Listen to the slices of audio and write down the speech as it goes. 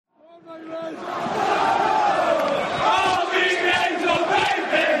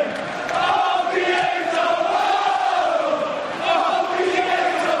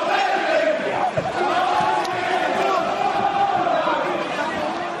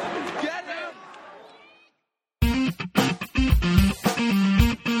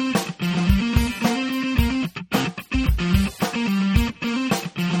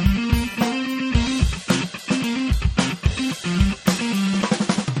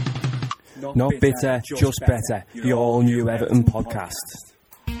Not bitter, just better. The all-new Everton podcast.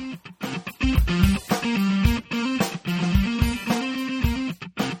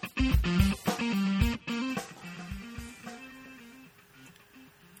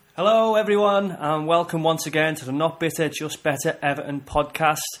 Hello everyone, and welcome once again to the Not Bitter, Just Better Everton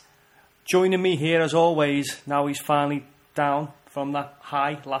podcast. Joining me here as always, now he's finally down from that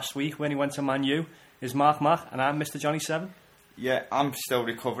high last week when he went to Man U, is Mark Mack, and I'm Mr. Johnny 7. Yeah, I'm still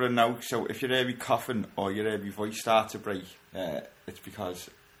recovering now, so if you hear me coughing or you hear my voice start to break, it's because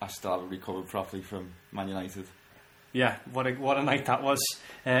I still haven't recovered properly from Man United. Yeah, what a night that was.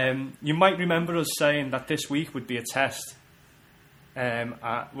 You might remember us saying that this week would be a test.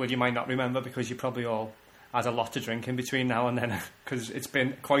 Well, you might not remember because you probably all had a lot to drink in between now and then, because it's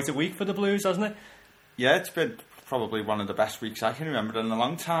been quite a week for the Blues, hasn't it? Yeah, it's been probably one of the best weeks I can remember in a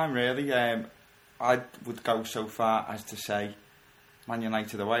long time, really. I would go so far as to say Man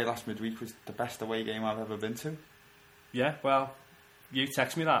United away last midweek was the best away game I've ever been to. Yeah, well, you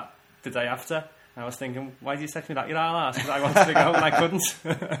texted me that the day after. I was thinking, why did you text me that, your ass? Because I wanted to go and I couldn't.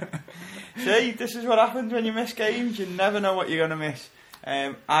 See, this is what happens when you miss games. You never know what you're going to miss.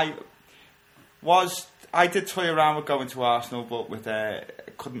 I did toy around with going to Arsenal,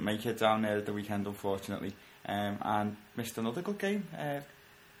 but couldn't make it down there at the weekend, unfortunately, and missed another good game.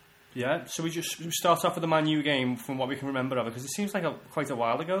 Yeah, so we start off with the Man U game from what we can remember of it, because it seems like quite a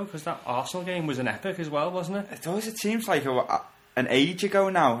while ago, because that Arsenal game was an epic as well, wasn't it? It does. It seems like an age ago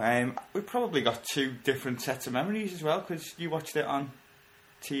now. We've probably got two different sets of memories as well, because you watched it on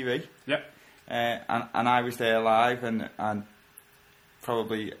TV. Yep. And I was there live, and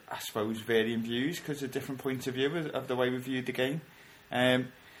probably, I suppose, varying views because of different points of view of the way we viewed the game.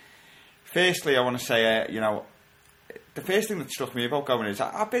 Firstly, I want to say, the first thing that struck me about going is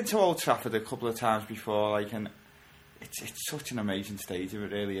I've been to Old Trafford a couple of times before, and it's such an amazing stadium.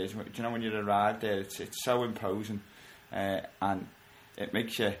 It really is. Do you know, when you arrive there, it's so imposing, and it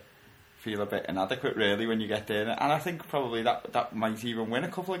makes you feel a bit inadequate, really, when you get there. And I think probably that might even win a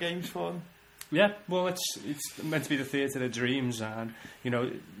couple of games for them. Yeah, well, it's meant to be the theatre of dreams, and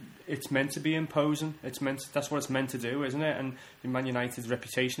it's meant to be imposing. That's what it's meant to do, isn't it? And Man United's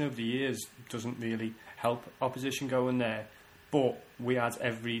reputation over the years doesn't really help opposition going there. But we had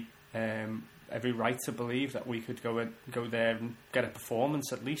every right to believe that we could go there and get a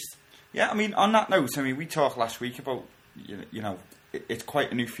performance at least. Yeah, I mean, on that note, we talked last week about it's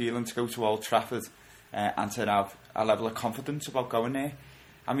quite a new feeling to go to Old Trafford and to have a level of confidence about going there.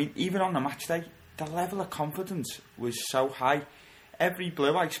 I mean, even on the match day, the level of confidence was so high. Every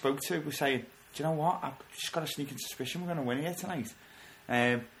Blue I spoke to was saying, do you know what, I've just got a sneaking suspicion we're going to win here tonight.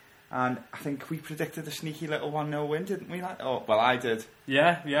 And I think we predicted a sneaky little 1-0 win, didn't we? Oh, well, I did.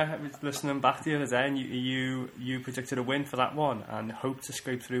 Yeah, I was listening back the other day, and you predicted a win for that one and hoped to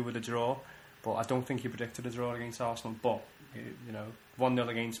scrape through with a draw. But I don't think you predicted a draw against Arsenal. But, 1-0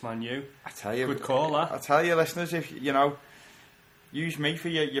 against Man U. I tell you, good call, that. I tell you, listeners, if, use me for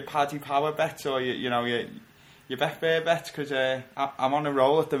your Paddy Power bets or your Betfair bets, because I'm on a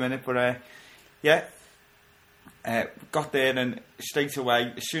roll at the minute. But got there, and straight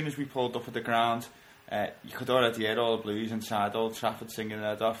away, as soon as we pulled up at the ground, you could already hear all the Blues inside Old Trafford singing their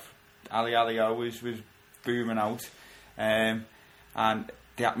head off. Ali O was booming out, and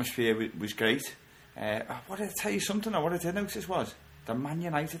the atmosphere was great. What did I tell you something? Or what I did notice was the Man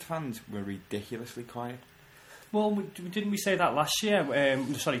United fans were ridiculously quiet. Well, didn't we say that last year?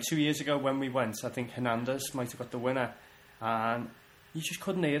 2 years ago when we went, I think Hernandez might have got the winner, and you just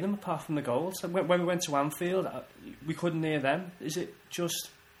couldn't hear them apart from the goals. And when we went to Anfield, we couldn't hear them. Is it just,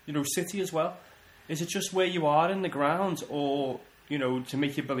 City as well? Is it just where you are in the ground, or, to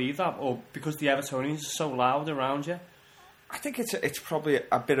make you believe that, or because the Evertonians are so loud around you? I think it's probably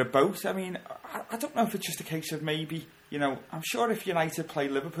a bit of both. I mean, I don't know if it's just a case of maybe, I'm sure if United play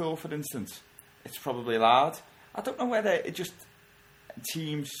Liverpool, for instance, it's probably loud. I don't know whether it just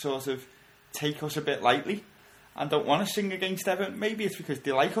teams sort of take us a bit lightly and don't want to sing against Everton. Maybe it's because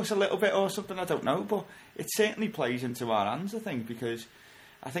they like us a little bit or something, I don't know. But it certainly plays into our hands, I think, because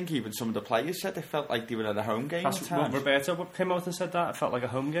I think even some of the players said they felt like they were at a home game. That's what Roberto came out and said that. It felt like a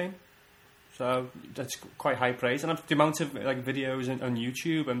home game. So that's quite high praise. And the amount of videos on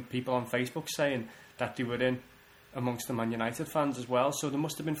YouTube and people on Facebook saying that they were in amongst the Man United fans as well. So there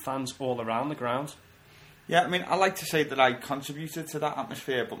must have been fans all around the ground. Yeah, I mean, I like to say that I contributed to that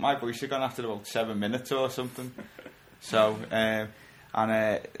atmosphere, but my voice had gone after about 7 minutes or something. So,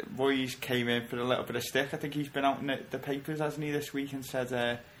 Roy's came in for a little bit of stick. I think he's been out in the papers, hasn't he, this week, and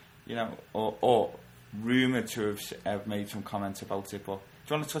said, or rumoured to have made some comments about it. But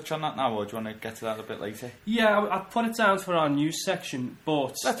you want to touch on that now, or do you want to get to that a bit later? Yeah, I'll put it down for our news section,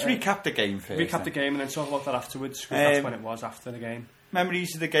 but... Let's recap the game first. Recap the game and then talk about that afterwards, because that's when it was after the game.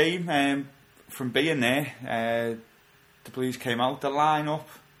 Memories of the game, from being there, the Blues came out, the line-up,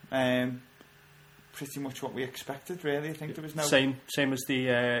 pretty much what we expected, really. I think there was no... Same as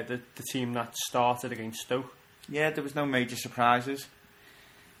the team that started against Stoke. Yeah, there was no major surprises.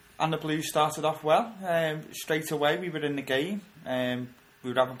 And the Blues started off well. Straight away, we were in the game.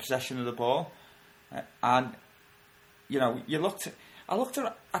 We were having possession of the ball. And, you know, I looked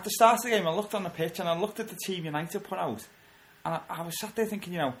at the start of the game, I looked on the pitch and I looked at the team United put out. And I was sat there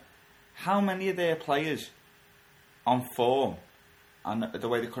thinking, you know, how many of their players on form and the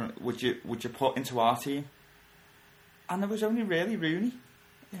way they couldn't would you put into our team? And there was only really Rooney.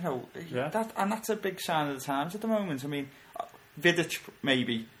 You know, that's a big sign of the times at the moment. I mean, Vidic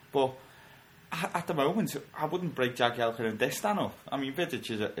maybe, but at the moment, I wouldn't break Jagielka and Distan up. I mean,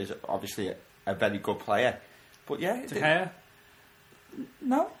 Vidic is obviously a very good player, but yeah,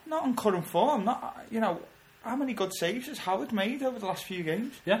 no, not on current form. Not, you know, how many good saves has Howard made over the last few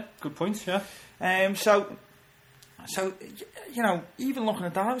games? Yeah, good points. Yeah. So you know, even looking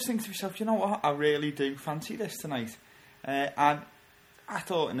at that, I was thinking to myself, you know what, I really do fancy this tonight, and I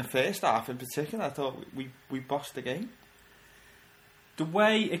thought in the first half in particular, I thought we bossed the game. The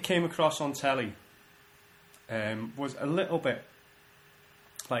way it came across on telly was a little bit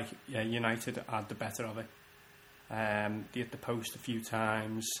like United had the better of it. They hit the post a few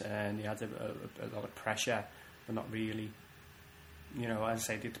times and they had a lot of pressure, but not really. You know, as I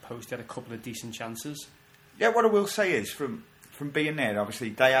say, they hit the post. They had a couple of decent chances. Yeah, what I will say is from being there, obviously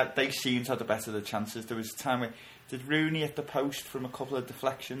they seemed to have the better of the chances. There was a time where did Rooney hit the post from a couple of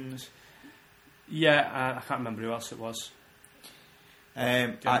deflections? Yeah, I can't remember who else it was.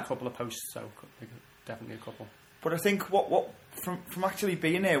 A couple of posts, so definitely a couple. But I think what from actually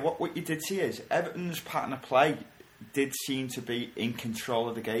being there, what you did see is Everton's pattern of play did seem to be in control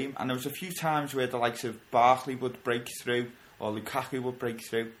of the game, and there was a few times where the likes of Barkley would break through or Lukaku would break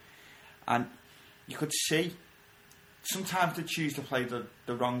through, and you could see sometimes they choose to play the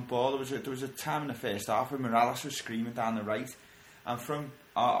wrong ball. There was a time in the first half where Morales was screaming down the right, and from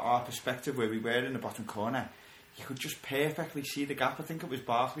our perspective where we were in the bottom corner, you could just perfectly see the gap. I think it was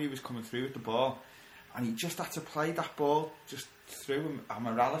Barkley who was coming through with the ball, and he just had to play that ball just through him, and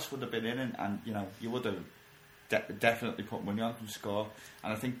Morales would have been in, and you know, you would have definitely put money on him to score.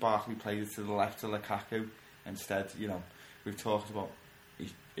 And I think Barkley played it to the left to Lukaku instead. You know, we've talked about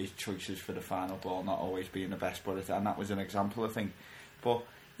his choices for the final ball not always being the best, and that was an example, I think. But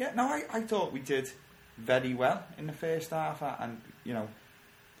yeah, no, I thought we did very well in the first half, and you know,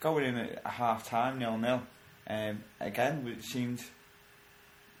 going in at half time 0-0. Again, it seemed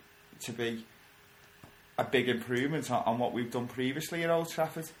to be a big improvement on what we've done previously at Old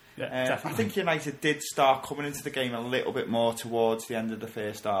Trafford. Yeah, I think United did start coming into the game a little bit more towards the end of the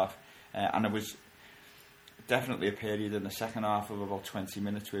first half, and there was definitely a period in the second half of about 20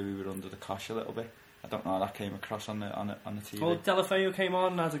 minutes where we were under the cosh a little bit. I don't know how that came across on the TV. Well, Deulofeu came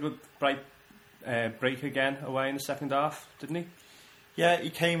on, had a good bright break again away in the second half, didn't he? Yeah, he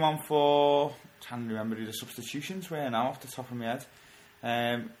came on for... I can't remember who the substitutions were now off the top of my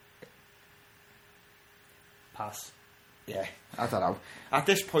head. Pass. Yeah, I don't know. At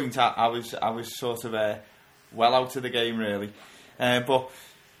this point, I was sort of well out of the game, really. But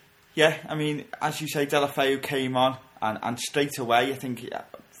yeah, I mean, as you say, Deulofeu came on, and straight away, I think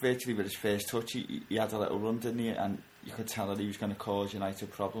virtually with his first touch, he had a little run, didn't he? And you could tell that he was going to cause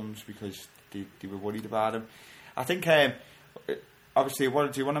United problems because they were worried about him. I think, obviously, what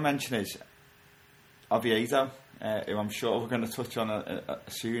I do want to mention is Oviedo, who I'm sure we're going to touch on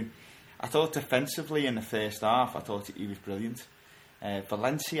soon. I thought defensively in the first half, I thought he was brilliant.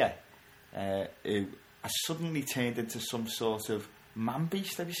 Valencia, who has suddenly turned into some sort of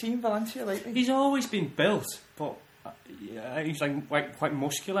man-beast. Have you seen Valencia lately? He's always been built, but he's like quite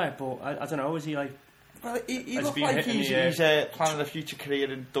muscular, but I don't know, is he like... Well, he looks like he's planning a future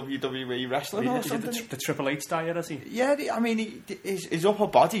career in WWE wrestling or something. The Triple H diet, has he? Yeah, I mean, his upper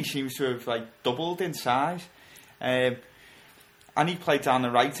body seems to have like doubled in size. And he played down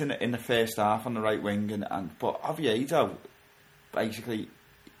the right in the first half on the right wing, but Oviedo, basically,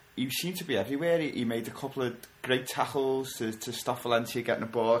 he seemed to be everywhere. He made a couple of great tackles to stop Valencia getting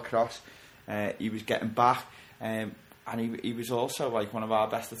the ball across. He was getting back, and he was also like one of our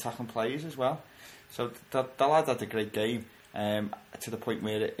best attacking players as well. So the lad had a great game, to the point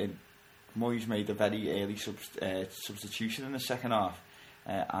where Moyes made a very early substitution in the second half,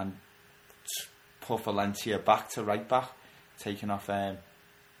 and put Valencia back to right back, taking off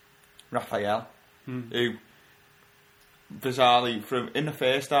Rafael, who bizarrely, from in the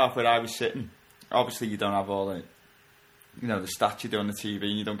first half where I was sitting, obviously you don't have all the, the stats you do on the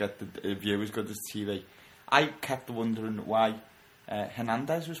TV, you don't get the view as good as the TV. I kept wondering why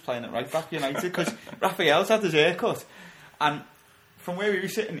Hernandez was playing at right back for United, because Raphael's had his haircut, and from where we were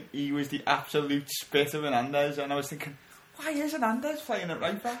sitting, he was the absolute spit of Hernandez, and I was thinking, why is Hernandez playing at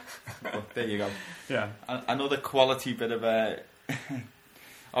right back? But there you go. Yeah. Another quality bit of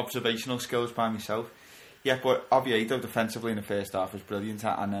observational skills by myself. Yeah, but Oviedo defensively in the first half was brilliant,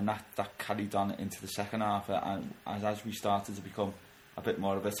 and then that carried on into the second half, and as we started to become a bit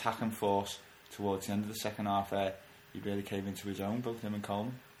more of an attacking force towards the end of the second half, he really came into his own, both him and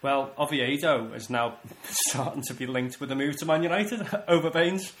Coleman. Well, Oviedo is now starting to be linked with a move to Man United over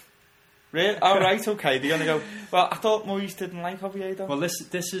Baines. Really? Oh, right, okay. They're going to go... Well, I thought Moyes didn't like Oviedo. Well, this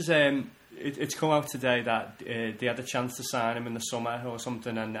is... it's come out today that they had a chance to sign him in the summer or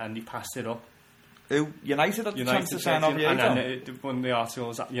something, and he passed it up. Who? United had the chance to sign Oviedo? And one of the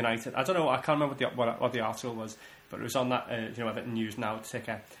articles at United... I don't know, I can't remember what the article was, but it was on that Everton News Now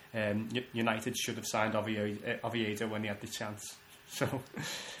ticker. United should have signed Oviedo when he had the chance. So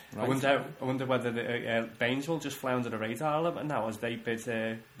right. I wonder whether Baines will just fly under the radar a little bit now as they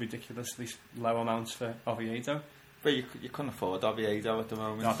bid ridiculously low amounts for Oviedo. But you couldn't afford Oviedo at the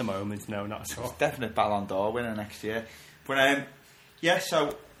moment. Not at the moment, no, not at all. It's definite Ballon d'Or winner next year. But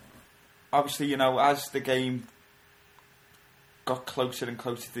so obviously, as the game got closer and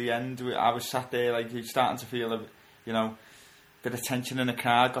closer to the end, I was sat there like starting to feel a bit of tension in the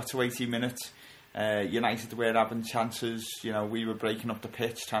crowd. Got to 80 minutes. United were having chances. We were breaking up the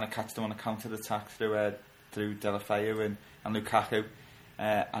pitch, trying to catch them on a counter attack through Deulofeu and Lukaku,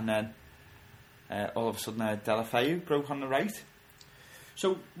 and then all of a sudden Deulofeu broke on the right.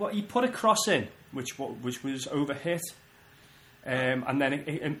 So what he put a cross in, which was overhit, and then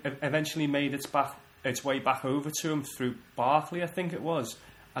it eventually made its way back over to him through Barkley, I think it was,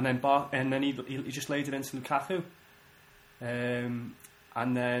 and then he just laid it into Lukaku, and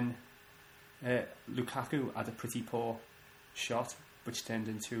then. Lukaku had a pretty poor shot, which turned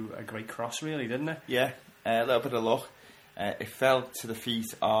into a great cross, really, didn't it? Yeah, a little bit of luck. It fell to the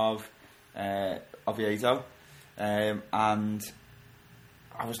feet of Oviedo, and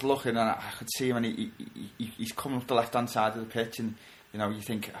I was looking and I could see him, and he's coming up the left-hand side of the pitch, and you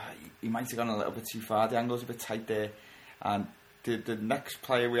think he might have gone a little bit too far. The angle's a bit tight there, and the next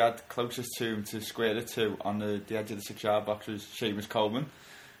player we had closest to him to square it to on the edge of the 6-yard box was Seamus Coleman.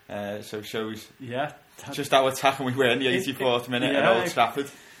 So it shows just how attacking we were in the 84th minute at Old Trafford.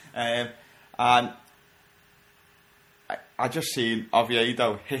 And I just seen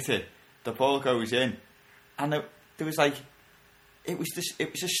Oviedo hit it. The ball goes in. And there was it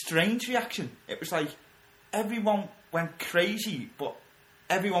was a strange reaction. It was like everyone went crazy, but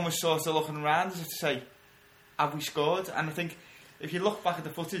everyone was sort of looking around as if to say, have we scored? And I think if you look back at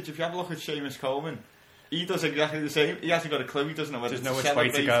the footage, if you have a look at Seamus Coleman, he does exactly the same. He hasn't got a clue. He doesn't know whether to celebrate. There's no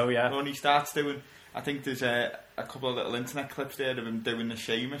which way to go, yeah. When he starts doing... I think there's a couple of little internet clips there of him doing the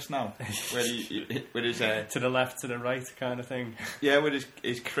Seamus now. Where he with his... to the left, to the right kind of thing. Yeah, with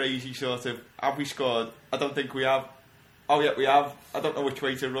his crazy sort of... Have we scored? I don't think we have. Oh, yeah, we have. I don't know which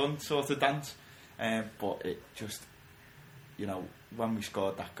way to run sort of dance. But it just... when we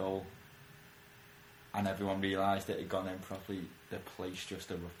scored that goal and everyone realised it had gone in properly, the place just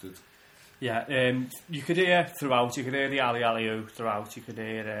erupted. Yeah, you could hear throughout. You could hear the alley-alley-oo throughout. You could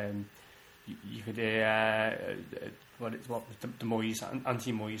hear the Moyes,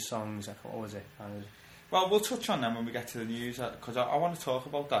 anti-Moyes songs. What was it? Well, we'll touch on them when we get to the news, because I want to talk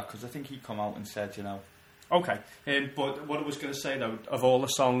about that, because I think he come out and said, Okay, but what I was going to say though, of all the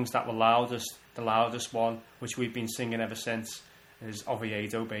songs that were loudest, the loudest one, which we've been singing ever since, is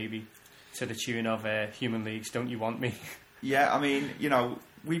Oviedo, baby, to the tune of Human League's Don't You Want Me? Yeah, I mean,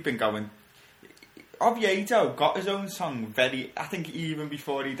 we've been going... Oviedo got his own song I think even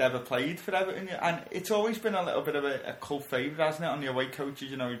before he'd ever played for Everton, and it's always been a little bit of a cult favourite, hasn't it, on the away coaches,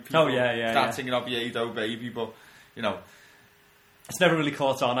 people start singing Oviedo, baby, but, It's never really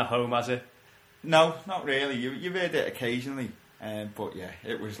caught on at home, has it? No, not really. You've heard it occasionally, but yeah,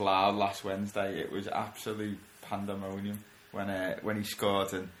 it was loud last Wednesday. It was absolute pandemonium when he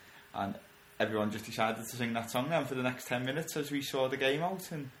scored, and everyone just decided to sing that song then for the next 10 minutes as we saw the game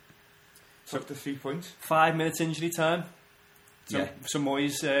out and took the 3 points. 5 minutes injury time. So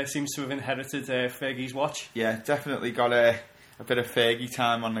Moyes seems to have inherited Fergie's watch. Yeah, definitely got a bit of Fergie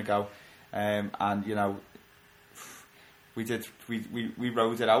time on the go, and we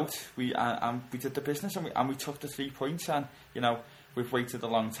rode it out. We did the business, and we took the 3 points, and we've waited a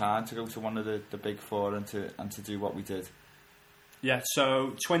long time to go to one of the big four and to do what we did. Yeah,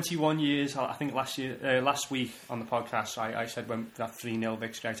 so 21 years. I think last week on the podcast, I said when that 3-0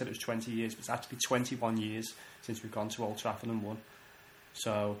 victory, I said it was 20 years, but it's actually 21 years since we've gone to Old Trafford and won.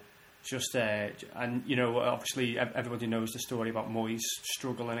 So just and you know, obviously everybody knows the story about Moyes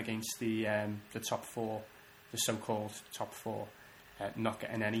struggling against the top four, the so-called top four, not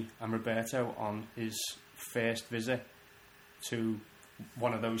getting any, and Roberto on his first visit to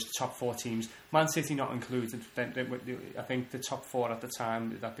one of those top four teams, Man City not included. I think the top four at the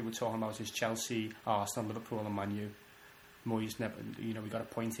time that they were talking about is Chelsea, Arsenal, Liverpool, and Man U. Moyes never, you know, we got a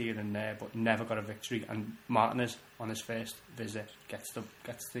point here and there, but never got a victory. And Martinez on his first visit gets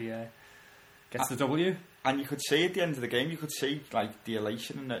the W. And you could see at the end of the game, you could see like the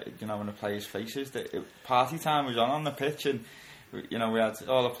elation in the, you know, in the players' faces. That party time was on the pitch, and you know, we had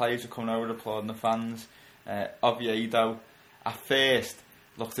all the players were coming over applauding the fans. Oviedo at first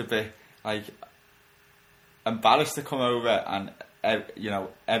looked a bit like embarrassed to come over, and you know,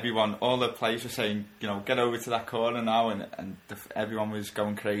 everyone, all the players were saying, you know, get over to that corner now, and everyone was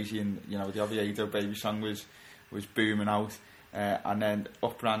going crazy, and you know, the Oviedo baby song was booming out, and then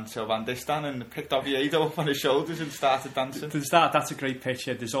up ran Sylvain Distin and picked Oviedo up on his shoulders and started dancing. That's a great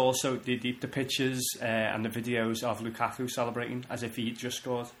picture. There's also the pictures and the videos of Lukaku celebrating as if he'd just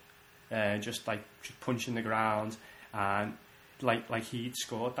scored, just punching the ground, and like he'd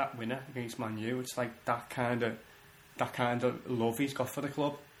scored that winner against Man U. It's like that kind of love he's got for the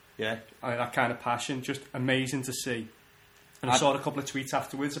club. Yeah, that kind of passion, just amazing to see. And I saw a couple of tweets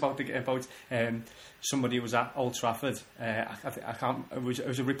afterwards about somebody who was at Old Trafford. I can't. It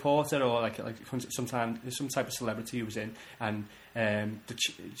was a reporter or like some type of celebrity who was in, and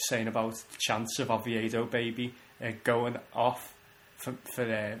saying about the chance of Oviedo baby going off for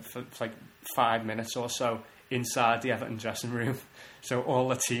like 5 minutes or so inside the Everton dressing room. So all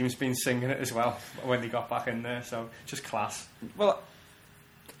the team's been singing it as well when they got back in there. So just class. Well,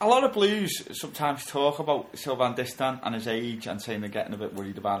 a lot of Blues sometimes talk about Sylvain Distin and his age and saying they're getting a bit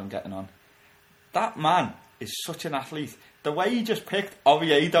worried about him getting on. That man is such an athlete. The way he just picked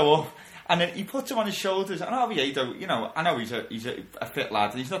Oviedo up and then he puts him on his shoulders. And Oviedo, you know, I know he's a fit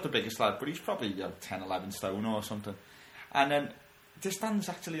lad. He's not the biggest lad, but he's probably 10, 11 stone or something. And then Distin's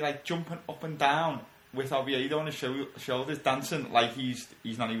actually like jumping up and down with Oviedo on his shoulders, dancing like he's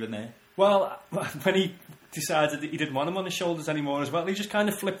not even there. Well, when he decided that he didn't want him on his shoulders anymore as well, he just kind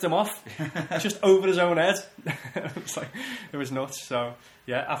of flipped him off, just over his own head. It was nuts. So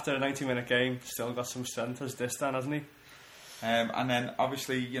yeah, after a 90-minute game, still got some strength as Distin, hasn't he? And then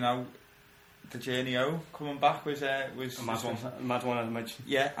obviously, you know, the journey home coming back was a mad one, I'd imagine.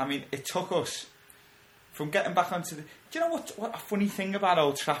 Yeah, I mean, it took us from getting back onto the... Do you know what a funny thing about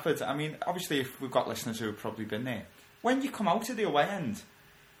Old Trafford? I mean, obviously, if we've got listeners who have probably been there, when you come out of the away end,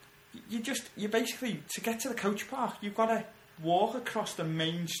 you basically, to get to the coach park, you've got to walk across the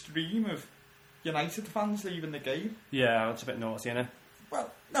main stream of United fans leaving the game. Yeah, it's a bit naughty, isn't it? Well,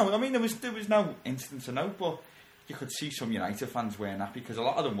 no, I mean, there was no instance of note, but you could see some United fans wearing that because a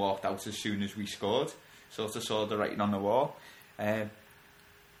lot of them walked out as soon as we scored, sort of saw the writing on the wall.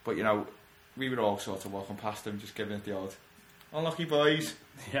 But, you know, we were all sort of walking past them, just giving it the old, unlucky boys.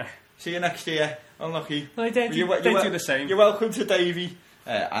 Yeah. See you next year. Unlucky. Well, they do the same. You're welcome to Davy.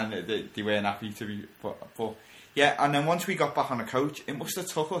 And they weren't happy to be... But yeah, and then once we got back on the coach, it must have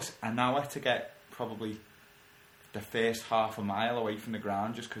took us an hour to get probably the first half a mile away from the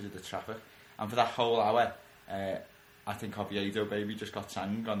ground just because of the traffic. And for that whole hour, I think Oviedo baby just got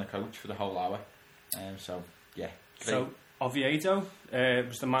sang on the coach for the whole hour. So, yeah. So, Oviedo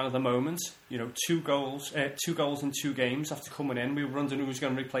was the man of the moment. You know, 2 goals in 2 games after coming in. We were wondering who was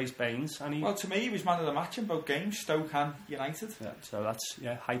going to replace Baines. And well, to me, he was man of the match in both games, Stoke and United. Yeah, so that's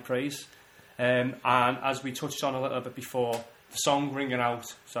high praise. And as we touched on a little bit before, the song ringing out.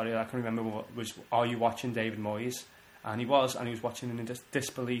 Sorry, I can remember what was. Are you watching David Moyes? And he was watching in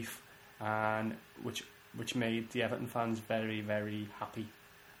disbelief, and which made the Everton fans very, very happy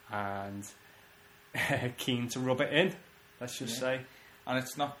and keen to rub it in. Let's just say. And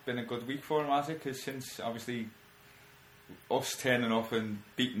it's not been a good week for him, has it? Because since, obviously, us turning up and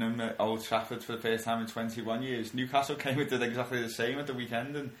beating them at Old Trafford for the first time in 21 years, Newcastle came and did exactly the same at the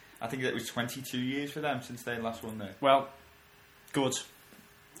weekend, and I think it was 22 years for them since they last won there. Well, good.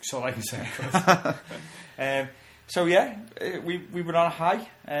 That's all I can say. So, yeah, we were on a high.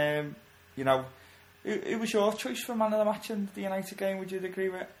 You know, who was your choice for man of the match in the United game? Would you agree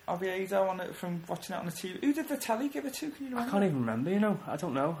with Oviedo from watching it on the TV? Who did the telly give it to? Can you remember? I can't even remember, you know. I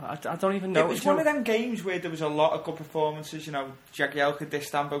don't know. I don't even know. It was one of them games where there was a lot of good performances. You know, Jagielka,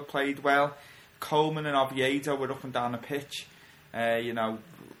 Distin both played well. Coleman and Oviedo were up and down the pitch. You know,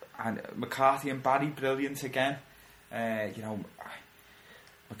 and McCarthy and Barry, brilliant again. You know,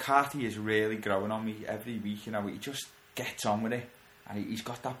 McCarthy is really growing on me every week. You know, he just gets on with it, and he's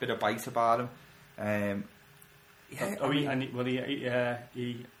got that bit of bite about him. He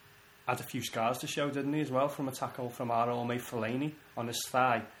had a few scars to show, didn't he, as well, from a tackle from our old mate Fellaini on his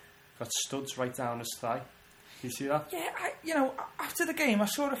thigh. Got studs right down his thigh. You see that? Yeah, after the game, I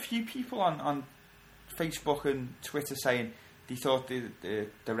saw a few people on Facebook and Twitter saying they thought the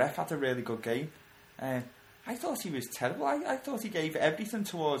ref had a really good game. I thought he was terrible. I thought he gave everything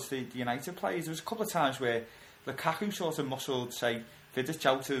towards the United players. There was a couple of times where Lukaku sort of muscled, say, Vidic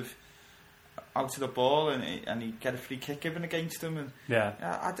out of the ball, and he'd get a free kick given against him. And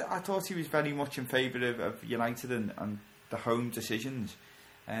I thought he was very much in favour of United and the home decisions.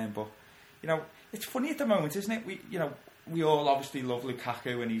 But it's funny at the moment, isn't it? We all obviously love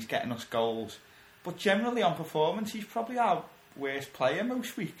Lukaku and he's getting us goals, but generally on performance, he's probably our worst player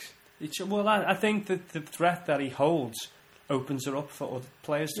most weeks. I think that the threat that he holds opens it up for other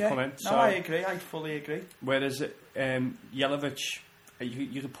players to come in. I agree. I fully agree. Whereas Jelavic,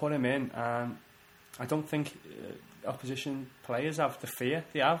 you could put him in, and I don't think opposition players have the fear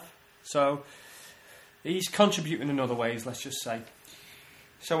they have. So he's contributing in other ways, let's just say.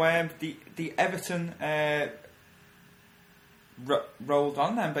 So the Everton rolled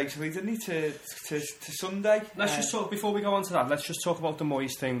on then, basically, didn't he, to Sunday? Let's just talk, before we go on to that, let's just talk about the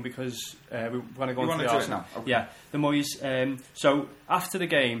Moyes thing, because we want to go on to the Arsenal. Okay. Yeah, the Moyes. So after the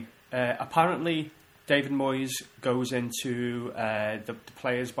game, apparently David Moyes goes into the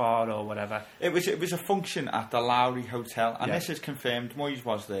players' bar or whatever. It was a function at the Lowry Hotel, and this is confirmed. Moyes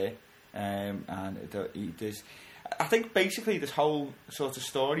was there, and I think basically this whole sort of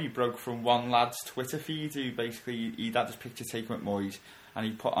story broke from one lad's Twitter feed who basically he'd had his picture taken with Moyes, and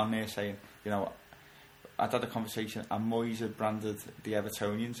he put on there saying, I'd had a conversation and Moyes had branded the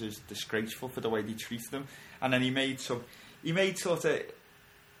Evertonians as disgraceful for the way they treated them, and then he made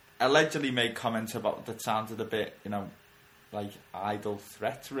allegedly made comments about that sounded a bit, like idle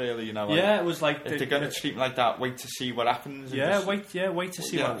threats, really. It was like if they're going to treat him like that, wait to see what happens. Wait to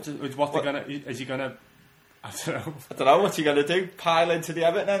see what they're going to. Is he going to? I don't know what's he going to do. Pile into the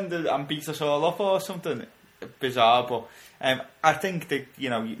Everton end and beat us all up or something bizarre. But I think that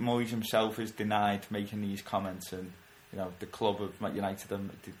Moyes himself has denied making these comments, and the club of United have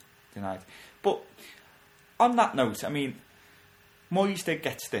denied. But on that note, I mean, Moyes did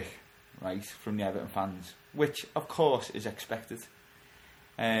get stick, right, from the Everton fans, which of course is expected.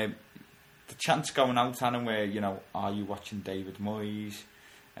 The chants going out on him where, are you watching David Moyes?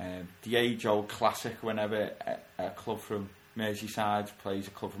 The age-old classic whenever a club from Merseyside plays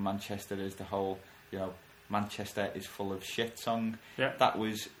a club from Manchester is the whole, Manchester is full of shit song. Yeah. That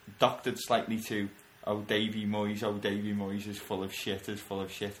was doctored slightly to, oh Davy Moyes is full of shit,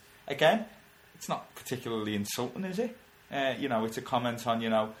 Again, it's not particularly insulting, is it? It's a comment on,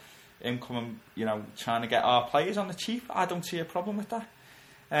 him coming, trying to get our players on the cheap. I don't see a problem with that.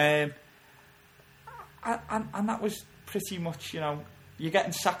 And that was pretty much, you're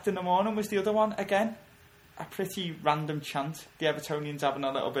getting sacked in the morning was the other one. Again, a pretty random chant. The Evertonians having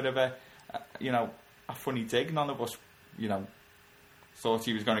a little bit of a funny dig. None of us, thought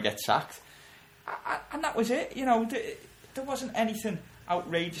he was going to get sacked. And that was it. There wasn't anything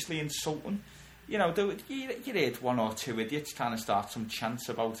outrageously insulting. You heard one or two idiots trying to start some chants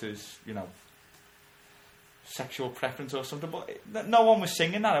about his, sexual preference or something. But no one was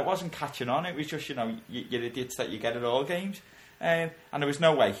singing that. It wasn't catching on. It was just, your idiots that you get at all games. And there was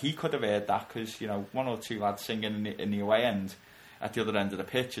no way he could have heard that, because one or two lads singing in the away end at the other end of the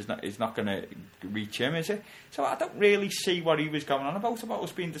pitch is not going to reach him, is it? So I don't really see what he was going on about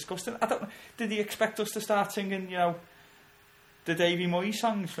us being disgusting. I don't. Did he expect us to start singing the Davy Moyes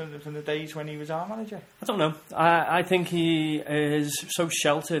songs from the days when he was our manager? I don't know. I think he is so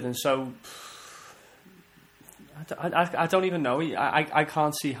sheltered and so. I don't even know. I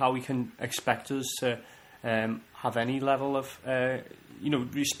can't see how he can expect us to. Have any level of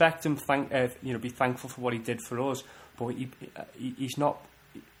respect and be thankful for what he did for us, but he's not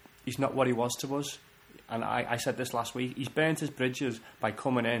what he was to us. And I said this last week. He's burnt his bridges by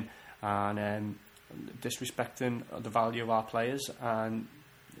coming in and disrespecting the value of our players. And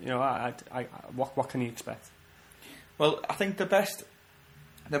what can he expect? Well, I think the best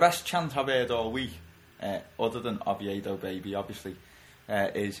chant I've heard all week, other than Oviedo baby, obviously,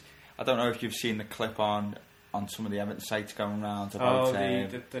 is. I don't know if you've seen the clip on some of the Everton sites going around about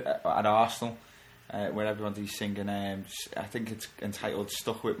at Arsenal, where everybody's singing. I think it's entitled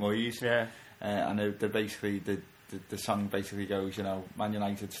 "Stuck with Moyes." Yeah. And they're basically the song basically goes, Man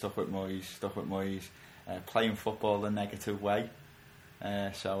United stuck with Moyes, playing football the negative way.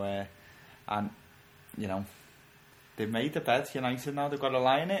 And they've made the bed, United now, they've got to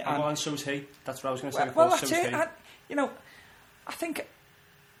lie in it. And so's he. That's what I was going to say. Well, that's it. I think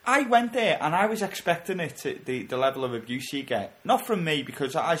I went there and I was expecting it to the level of abuse you get. Not from me,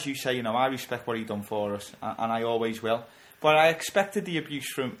 because as you say, I respect what he done for us, and I always will. But I expected the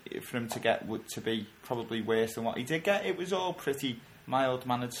abuse from him to be probably worse than what he did get. It was all pretty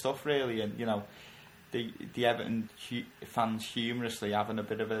mild-mannered stuff, really, and the Everton fans humorously having a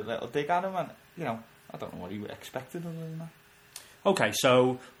bit of a little dig at him, and I don't know what he expected other than that. Okay,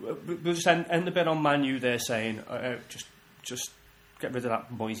 so we'll just end a bit on Man U there, saying just get rid of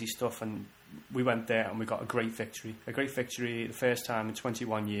that Moisey stuff, and we went there and we got a great victory, the first time in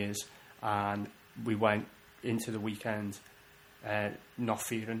 21 years, and we went into the weekend not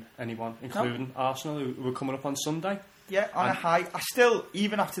fearing anyone, including Arsenal, who were coming up on Sunday. Yeah, on a high. I still,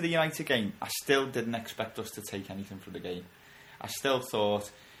 even after the United game, I still didn't expect us to take anything from the game. I still thought,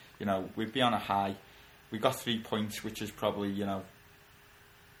 we'd be on a high. We got 3 points, which is probably,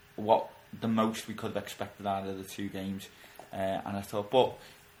 what the most we could have expected out of the 2 games. And I thought, but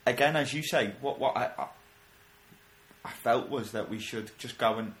again, as you say, what I felt was that we should just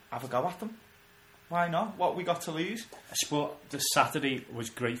go and have a go at them. Why not? What we got to lose? I suppose the Saturday was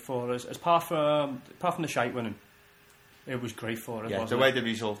great for us. Apart from the shite winning, it was great for us. Yeah, the way the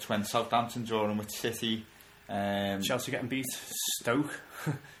results went. Southampton drawing with City, Chelsea getting beat, Stoke.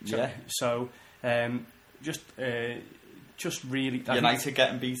 Yeah. So just really. United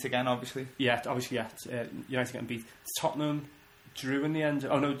getting beat again, obviously. Yeah, obviously. Yeah, United getting beat. Tottenham drew in the end.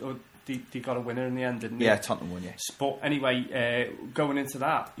 Oh no. They got a winner in the end, didn't they? Yeah, Tottenham won, yeah. But anyway,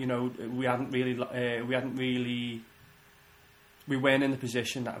 we weren't in the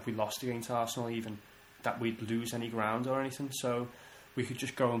position that if we lost against Arsenal even, that we'd lose any ground or anything. So we could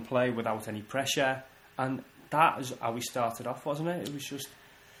just go and play without any pressure. And that is how we started off, wasn't it? It was just...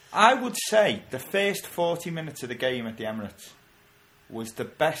 I would say the first 40 minutes of the game at the Emirates was the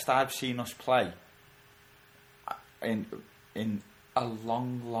best I've seen us play in a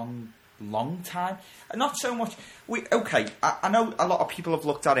long time. Not so much. I know a lot of people have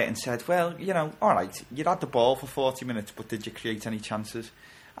looked at it and said, well, all right, you had the ball for 40 minutes, but did you create any chances?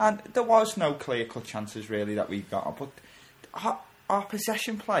 And there was no clear-cut chances really that we got. But our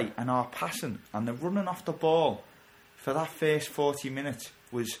possession play and our passing and the running off the ball for that first 40 minutes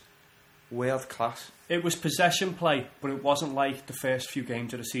was world class. It was possession play, but it wasn't like the first few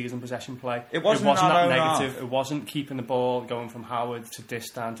games of the season possession play. It wasn't that negative. It wasn't keeping the ball going from Howard to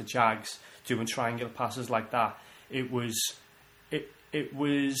Distan to Jags, doing triangular passes like that. It was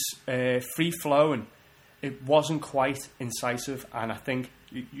free flowing. It wasn't quite incisive, and I think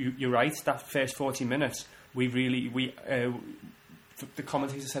you're right. That first 40 minutes, the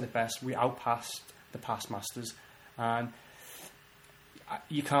commentator said it best. We outpassed the past masters, and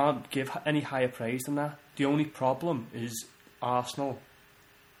you can't give any higher praise than that. The only problem is Arsenal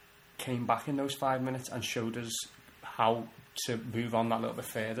came back in those 5 minutes and showed us how to move on that little bit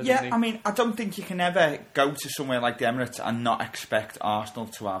further. Yeah, I mean, I don't think you can ever go to somewhere like the Emirates and not expect Arsenal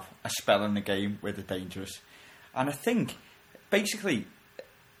to have a spell in the game where they're dangerous. And I think, basically,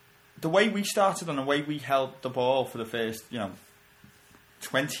 the way we started and the way we held the ball for the first,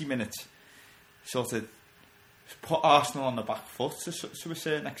 20 minutes, sort of put Arsenal on the back foot to a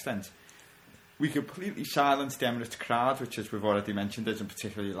certain extent. We completely silenced the Emirates crowd, which, as we've already mentioned, isn't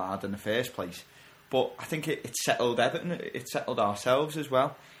particularly loud in the first place. But I think it settled Everton, it settled ourselves as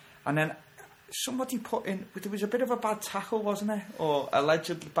well. And then somebody put in, there was a bit of a bad tackle, wasn't there? Or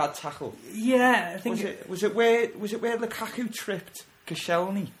alleged bad tackle. Yeah, I think was it where Lukaku tripped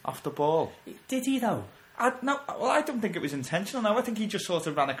Koscielny off the ball? Did he though? I don't think it was intentional. No, I think he just sort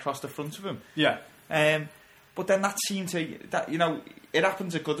of ran across the front of him. Yeah. But then that seemed to... it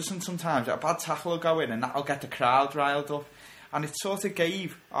happens at Goodison sometimes. A bad tackle will go in and that'll get the crowd riled up. And it sort of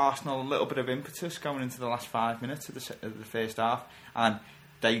gave Arsenal a little bit of impetus going into the last 5 minutes of the first half. And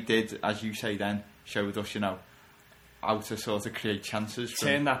they did, as you say then, showed us, how to sort of create chances.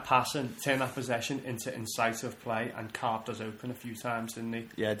 Turn that possession into incisive play and carved us open a few times, didn't they?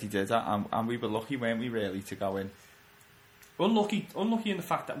 Yeah, they did that. And we were lucky, weren't we, really, to go in. Unlucky in the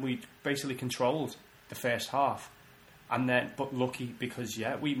fact that we basically controlled the first half, but lucky because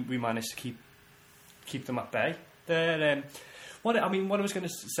we managed to keep them at bay. What I was going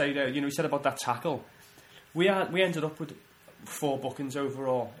to say there, you said about that tackle. We ended up with 4 bookings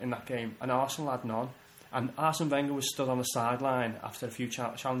overall in that game, and Arsenal had none. And Arsene Wenger was stood on the sideline after a few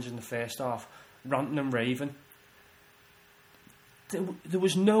challenges in the first half, ranting and raving. There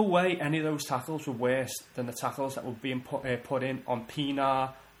was no way any of those tackles were worse than the tackles that were being put in on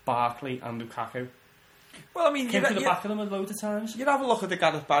Pienaar, Barkley and Lukaku. Well, I mean... Came to the back of them a load of times. You'd have a look at the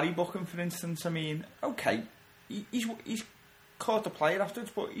Gareth Barry booking, for instance. I mean, okay, he's caught the player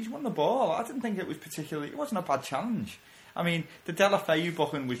afterwards, but he's won the ball. I didn't think it wasn't a bad challenge. I mean, the Deulofeu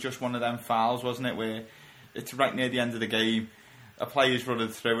booking was just one of them fouls, wasn't it, where it's right near the end of the game, a player's running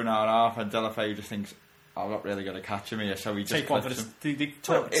through in our half, and Deulofeu just thinks, I'm not really going to catch him here, so he just take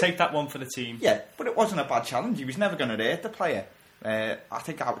that one for the team. Yeah, but it wasn't a bad challenge. He was never going to hurt the player. I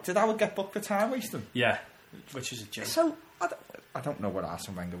think did Howard get booked for time wasting? Yeah, which is a joke. So I don't know what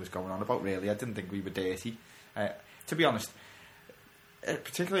Arsene Wenger was going on about, really. I didn't think we were dirty. To be honest,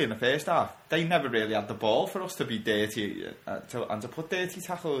 particularly in the first half, they never really had the ball for us to be dirty and to put dirty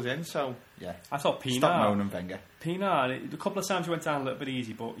tackles in. So yeah, I thought Pienaar. Stop moaning, Wenger. Pienaar, a couple of times he went down a little bit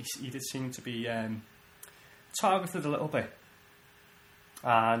easy, but he did seem to be targeted a little bit.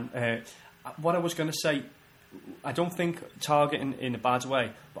 And what I was going to say, I don't think targeting in a bad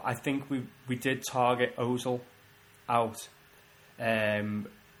way, but I think we did target Ozil out. And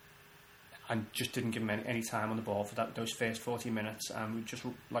just didn't give him any time on the ball for those first 40 minutes, and we just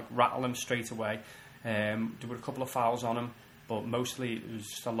rattle him straight away. There were a couple of fouls on him, but mostly it was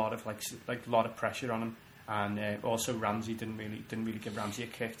just a lot of a lot of pressure on him. And also Ramsey didn't really give Ramsey a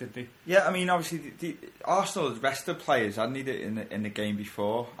kick, did they? Yeah, I mean, obviously the Arsenal had rested players, hadn't they, in the game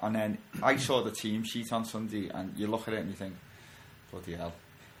before, and then I saw the team sheet on Sunday, and you look at it and you think, bloody hell,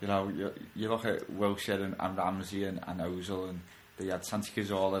 you look at Wilshere and Ramsey and Ozil, and they had Santi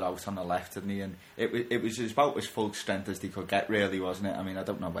Cazorla out on the left, didn't he? And it was about as full strength as they could get, really, wasn't it? I mean, I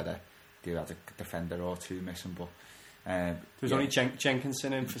don't know whether they had a defender or two missing, but there was only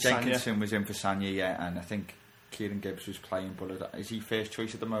Jenkinson in for Sanya. Jenkinson was in for Sanya, yeah, and I think Kieran Gibbs was playing, but is he first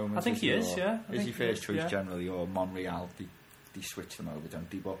choice at the moment? I think he is, yeah. Is he first choice generally, or Monreal? They switched them over, don't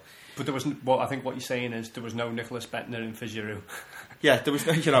they? But there wasn't. Well, I think what you're saying is there was no Nicholas Bentner in for Giroud. Yeah, there was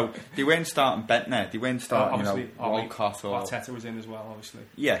no. They weren't starting Bentner. They weren't starting. Walcott or Arteta was in as well, obviously.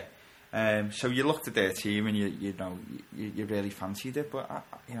 Yeah. So you looked at their team and you really fancied it, but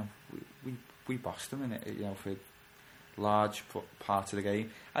we bossed them in it, for large part of the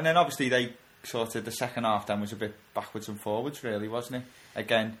game, and then obviously they sort of the second half then was a bit backwards and forwards, really, wasn't it?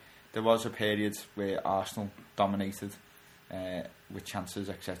 Again, there was a period where Arsenal dominated with chances,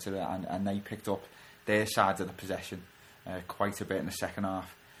 etc., and they picked up their side of the possession quite a bit in the second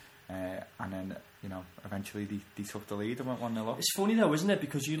half, and then eventually they took the lead and went 1-0 up. It's funny though, isn't it?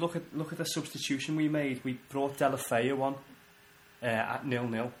 Because you look at the substitution we made. We brought Deulofeu on at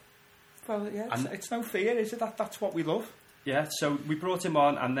 0-0. Well, yeah, it's no fear, is it? That's what we love. Yeah, so we brought him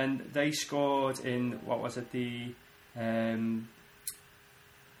on, and then they scored in, what was it, the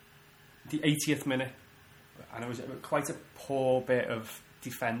 80th minute, and it was quite a poor bit of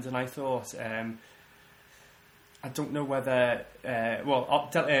defending, I thought. I don't know whether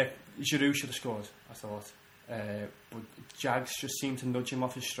Giroud should have scored, I thought, but Jags just seemed to nudge him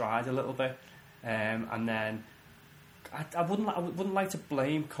off his stride a little bit, and then I wouldn't like to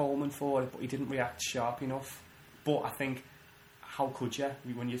blame Coleman for it, but he didn't react sharp enough. But I think, how could you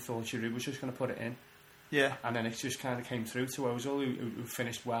when you thought Giroud was just going to put it in? Yeah. And then it just kind of came through to Ozil, who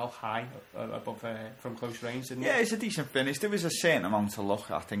finished well high above from close range, didn't he? Yeah, it's a decent finish. There was a certain amount of luck,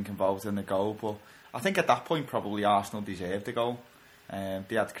 I think, involved in the goal, but I think at that point probably Arsenal deserved the goal. They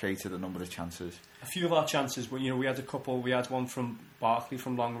had created a number of chances. A few of our chances, we had a couple. We had one from Barkley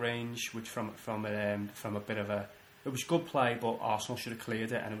from long range, which from a bit of a. It was good play, but Arsenal should have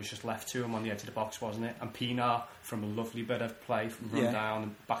cleared it, and it was just left to him on the edge of the box, wasn't it? And Pienaar from a lovely bit of play from run down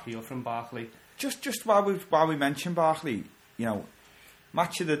and back heel from Barkley. Just while we mention Barkley,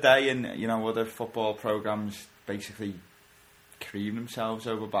 Match of the Day and other football programmes basically creamed themselves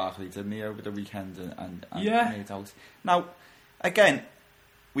over Barkley, didn't they, over the weekend and made out. Now, again,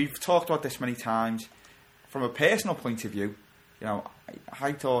 we've talked about this many times. From a personal point of view,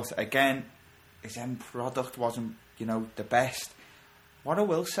 I thought again his end product wasn't the best. What I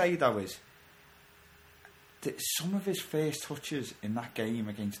will say though is that some of his first touches in that game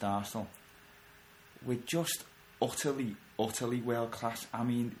against Arsenal were just utterly world class. I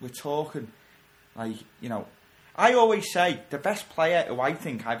mean, we're talking I always say the best player who I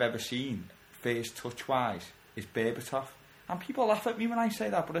think I've ever seen first touch wise is Berbatov, and people laugh at me when I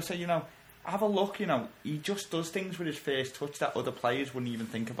say that, but I say have a look. He just does things with his first touch that other players wouldn't even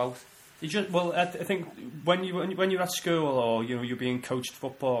think about. I think when you're at school or you're being coached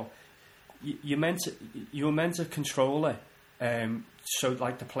football, you're meant to control it, so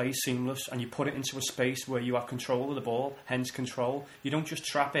like the play's seamless, and you put it into a space where you have control of the ball, hence control. You don't just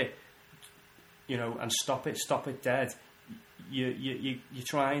trap it, and stop it dead. You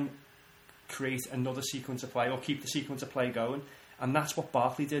try and create another sequence of play or keep the sequence of play going, and that's what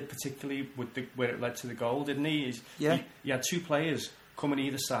Barkley did, particularly where it led to the goal, didn't he? He had two players coming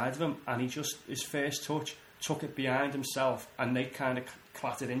either side of him, and his first touch took it behind himself, and they kind of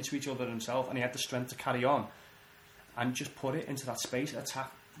clattered into each other himself, and he had the strength to carry on and just put it into that space,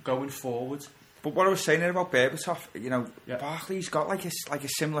 attack going forward. But what I was saying there about Berbatov, Yeah. Barkley's got like a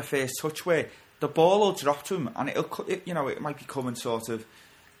similar first touch where the ball will drop to him, and it might be coming sort of,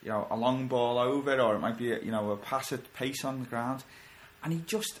 a long ball over, or it might be a pass at pace on the ground, and he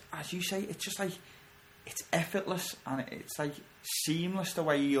just, as you say, it's just like, it's effortless and it's like seamless the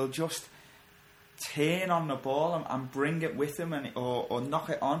way he'll just turn on the ball and bring it with him, or knock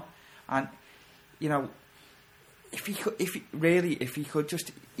it on. And if he could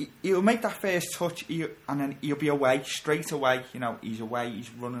just, he'll make that first touch, and then he'll be away straight away. He's away,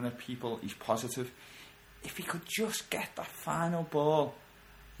 he's running at people, he's positive. If he could just get that final ball,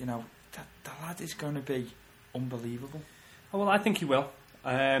 the lad is going to be unbelievable. Oh, well, I think he will.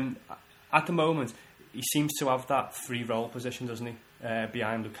 At the moment, he seems to have that free role position, doesn't he,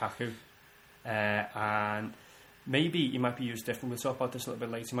 behind Lukaku, and maybe he might be used differently. We'll talk about this a little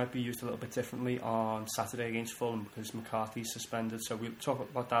bit later. He might be used a little bit differently on Saturday against Fulham because McCarthy's suspended, so we'll talk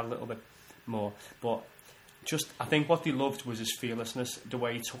about that a little bit more. But I think what they loved was his fearlessness, the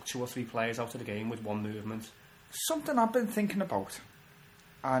way he took 2 or 3 players out of the game with one movement. Something I've been thinking about,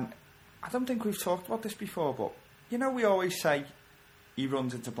 and I don't think we've talked about this before, but we always say he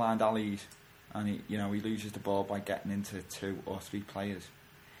runs into blind alleys, and he loses the ball by getting into 2 or 3 players.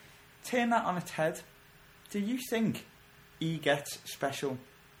 Turn that on its head. Do you think he gets special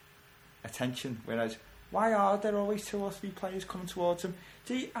attention? Whereas, why are there always 2 or 3 players coming towards him?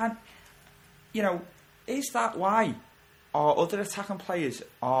 Is that why our other attacking players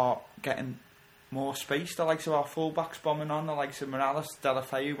are getting more space? The likes of our fullbacks bombing on, the likes of Morales,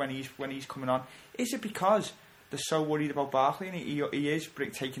 Deulofeu when he's coming on. Is it because they're so worried about Barkley and he is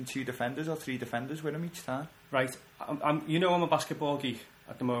taking 2 defenders or 3 defenders with him each time? Right. I'm a basketball geek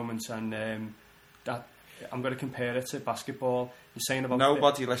at the moment, and that I'm going to compare it to basketball. You're saying about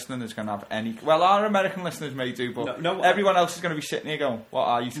nobody listening is going to have any. Well, our American listeners may do, but everyone else is going to be sitting here going, "What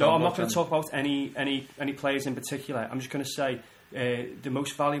are you talking about?" No, I'm not going to talk about any players in particular. I'm just going to say the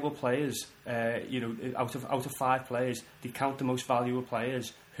most valuable players. Out of 5 players, they count the most valuable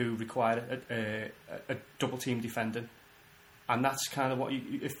players who require a double team defending, and that's kind of what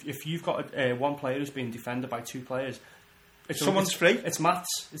if you've got one player who's being defended by 2 players. Someone's free. It's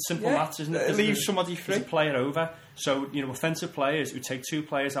maths. It's simple maths, isn't it? It leaves somebody free. There's a player over. So, offensive players who take 2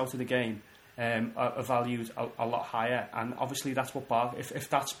 players out of the game are valued a lot higher. And obviously, that's what if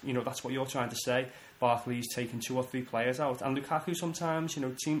that's that's what you're trying to say. Barkley's taking 2 or 3 players out, and Lukaku sometimes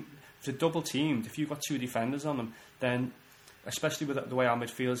if they're double teamed, if you've got 2 defenders on them, then especially with the way our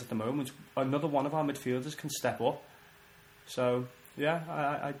midfield is at the moment, another one of our midfielders can step up. So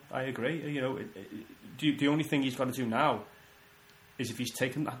yeah, I agree. The only thing he's got to do now is, if he's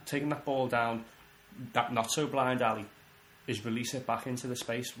taken that ball down, that not so blind alley, is release it back into the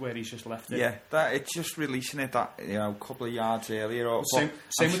space where he's just left it. Yeah, it's just releasing it that a couple of yards earlier. Same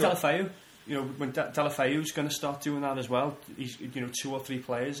with Deulofeu. When Deulofeu's going to start doing that as well, he's 2 or 3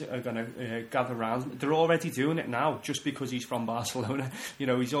 players are going to gather around. They're already doing it now, just because he's from Barcelona.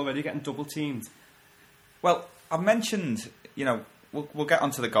 He's already getting double teamed. Well, I've mentioned, We'll get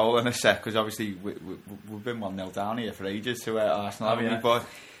onto the goal in a sec, because obviously we've been 1-0 down here for ages to Arsenal, haven't we? But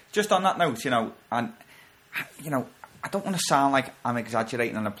just on that note, I don't want to sound like I'm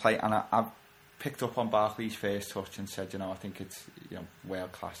exaggerating on a play, and I've picked up on Barkley's first touch and said, I think it's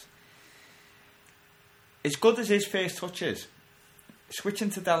world class. As good as his first touch is,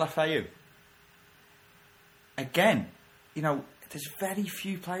 switching to Deulofeu, again, there's very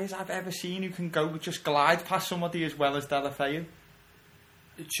few players I've ever seen who can just glide past somebody as well as Deulofeu.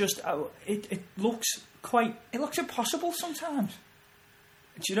 It looks quite... It looks impossible sometimes.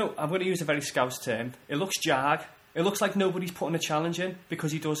 I'm going to use a very Scouse term. It looks jag. It looks like nobody's putting a challenge in,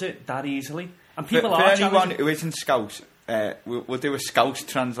 because he does it that easily. And people for anyone who isn't Scouse, we'll do a Scouse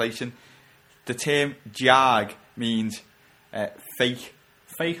translation. The term jag means fake,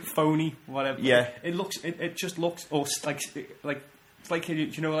 phony, whatever. Yeah, it just looks, or like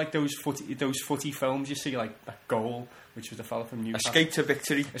those footy films you see, like that goal, which was the fella from Newcastle. Escape to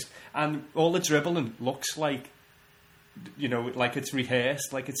victory, and all the dribbling looks like like it's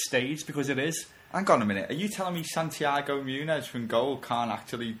rehearsed, like it's staged, because it is. Hang on a minute, are you telling me Santiago Munez from goal can't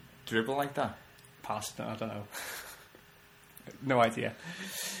actually dribble like that? Pass, I don't know. No idea.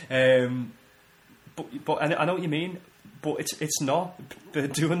 But I know what you mean. But it's not. They're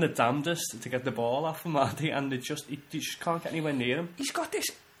doing the damnedest to get the ball off him, aren't they? And you just can't get anywhere near him. He's got this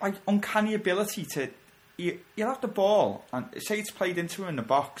uncanny ability to. You'll have the ball, and say it's played into him in the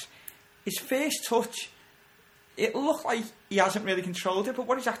box. His first touch it looked like he hasn't really controlled it, but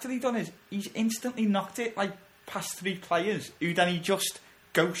what he's actually done is he's instantly knocked it like past 3 players, who then he just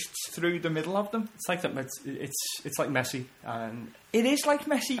ghosts through the middle of them. It's like that. It's like Messi, and it is like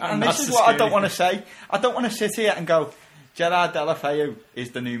Messi, and that's this is the what scary I don't want to say. I don't want to sit here and go, Gerard Deulofeu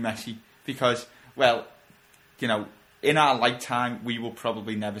is the new Messi, because, well, you know, in our lifetime we will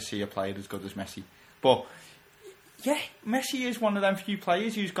probably never see a player as good as Messi. But yeah, Messi is one of them few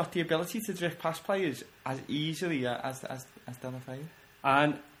players who's got the ability to drift past players as easily as Deulofeu.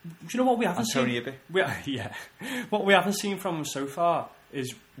 And do you know what we haven't Tony seen? Ibbe. What we haven't seen from him so far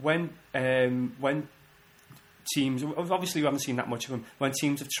is when teams, obviously we haven't seen that much of him, when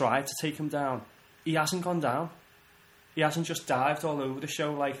teams have tried to take him down, he hasn't gone down. He hasn't just dived all over the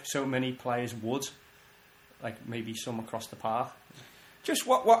show like so many players would, like maybe some across the park. Just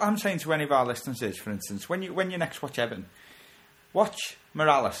what I'm saying to any of our listeners is, for instance, when you next watch Everton, watch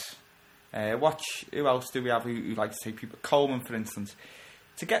Morales, watch, who else do we have who like to take people, Coleman, for instance.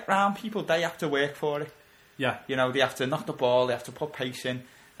 To get round people, they have to work for it. Yeah. You know, they have to knock the ball, they have to put pace in,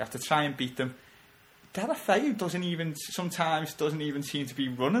 they have to try and beat them. Deulofeu sometimes doesn't even seem to be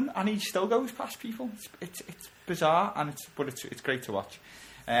running, and he still goes past people. It's bizarre, and it's great to watch.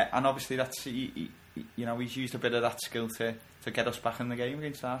 And obviously that's he's used a bit of that skill to get us back in the game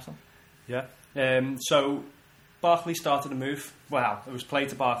against Arsenal. Yeah. So Barkley started to move. Well, it was played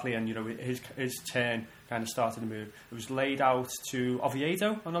to Barkley, and his turn kind of started to move. It was laid out to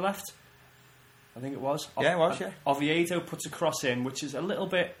Oviedo on the left, I think it was. Yeah, it was. Yeah. Oviedo puts a cross in, which is a little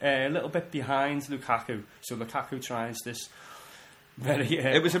bit behind Lukaku. So Lukaku tries this very.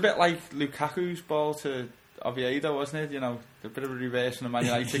 It was a bit like Lukaku's ball to Oviedo, wasn't it? You know, a bit of a reverse in the Man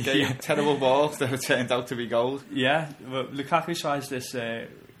United game. Yeah. Terrible balls that have turned out to be goals. Yeah, well, Lukaku tries this.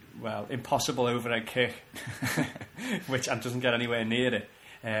 Impossible overhead kick, which doesn't get anywhere near it,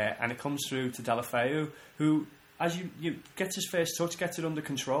 and it comes through to Deulofeu, who, as you gets his first touch, gets it under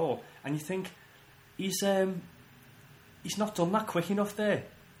control, and you think he's not done that quick enough there,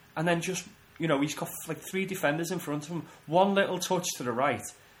 and then just he's got like 3 defenders in front of him. One little touch to the right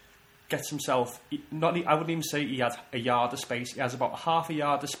gets himself. I wouldn't even say he had a yard of space. He has about half a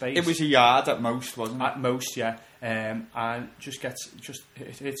yard of space. It was a yard at most, wasn't it? At most, yeah. And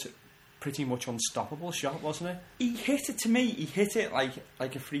it's pretty much unstoppable shot, wasn't it? He hit it to me. He hit it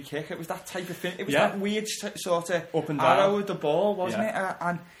like a free kick. It was that type of thing. It was that weird sort of up and down arrow with the ball, wasn't it?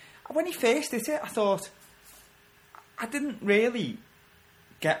 And when he first hit it, I thought I didn't really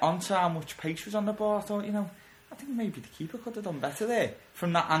get onto how much pace was on the ball. I thought, I think maybe the keeper could have done better there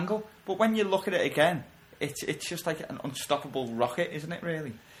from that angle. But when you look at it again, it's just like an unstoppable rocket, isn't it,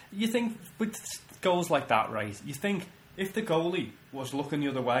 really? You think, with goals like that, right, you think if the goalie was looking the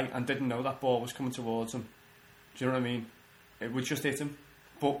other way and didn't know that ball was coming towards him, do you know what I mean? It would just hit him.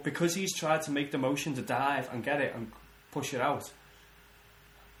 But because he's tried to make the motion to dive and get it and push it out,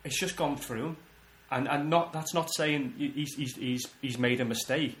 it's just gone through him. And that's not saying he's made a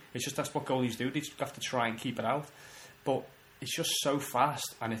mistake. It's just that's what goalies do. They just have to try and keep it out. But it's just so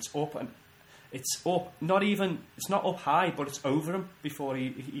fast, and it's up, and it's up. It's not up high, but it's over him before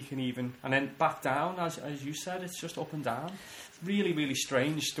he can even, and then back down. As you said, it's just up and down. It's really, really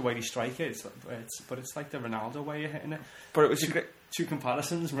strange the way they strike it. But it's like the Ronaldo way of hitting it. But it was two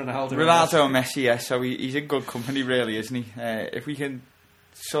comparisons: Ronaldo and Messi. Yeah, so he's in good company, really, isn't he? If we can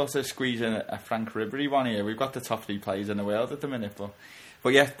sort of squeeze in a Frank Ribery one here. We've got the top 3 players in the world at the minute, but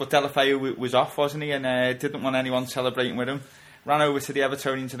Deulofeu was off, wasn't he? And didn't want anyone celebrating with him. Ran over to the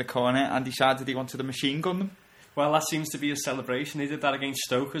Evertonians in the corner and decided he wanted to machine gun them. Well, that seems to be a celebration. He did that against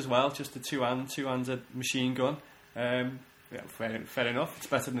Stoke as well, just a two-handed machine gun. Fair enough. It's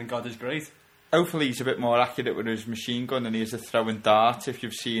better than God is great. Hopefully he's a bit more accurate with his machine gun than he is at throwing darts. If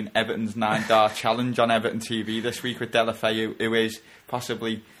you've seen Everton's 9-dart challenge on Everton TV this week with Deulofeu, who is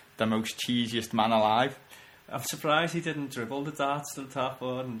possibly the most cheesiest man alive. I'm surprised he didn't dribble the darts to the top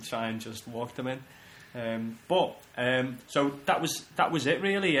board and try and just walk them in. So that was it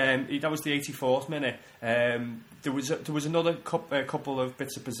really. That was the 84th minute. There was another couple of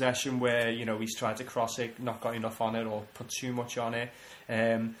bits of possession where he's tried to cross it, not got enough on it, or put too much on it.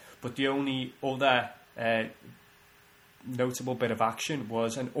 But the only other notable bit of action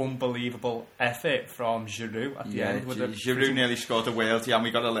was an unbelievable effort from Giroud at the end. Giroud nearly scored a worldie, and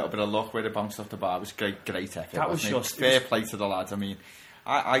we got a little bit of luck where it bounced off the bar. It was great effort. That was just fair play to the lads. I mean,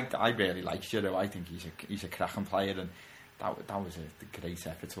 I really like Giroud. I think he's a cracking player, and that was a great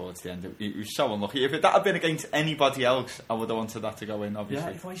effort towards the end. He was so unlucky. If that had been against anybody else, I would have wanted that to go in,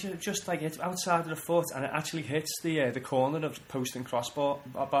 obviously. Yeah, it was just like it's outside of the foot, and it actually hits the corner of the post and crossbar.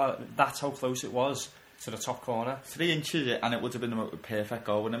 That's how close it was. to the top corner. 3 inches, and it would have been the perfect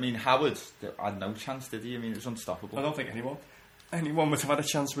goal. And I mean, Howard had no chance, did he? I mean, it was unstoppable. I don't think anyone would have had a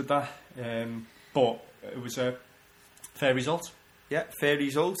chance with that. But it was a fair result. Yeah, fair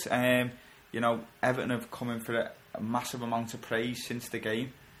result. You know, Everton have come in for a massive amount of praise since the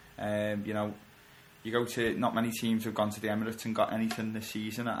game. You know, you go to, not many teams have gone to the Emirates and got anything this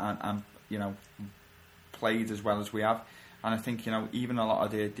season and you know, played as well as we have. And I think, you know, even a lot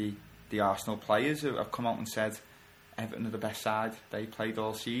of the Arsenal players have come out and said Everton are the best side they played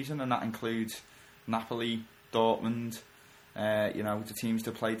all season, and that includes Napoli, Dortmund, you know, the teams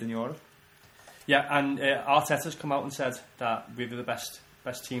that played in Europe. Yeah, and Arteta's come out and said that we were the best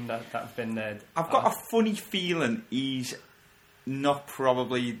team that have been there. I've got a funny feeling he's not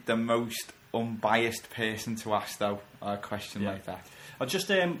probably the most unbiased person to ask, though, a question like that. I'll just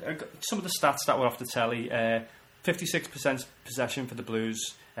some of the stats that were off the telly. 56% possession for the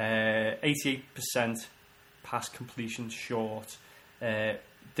Blues, 88% pass completion short.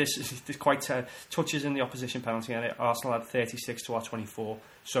 This is quite touches in the opposition penalty area. Arsenal had 36 to our 24,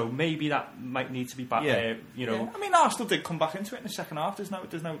 so maybe that might need to be back there. You know, I mean, Arsenal did come back into it in the second half. There's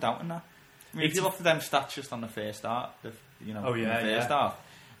no doubt in that. I mean, if you look at them stats just on the first half,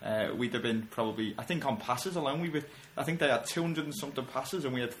 we'd have been probably, I think on passes alone, I think they had 200 and something passes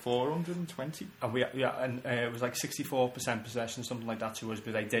and we had 420. And it was like 64% possession, something like that to us,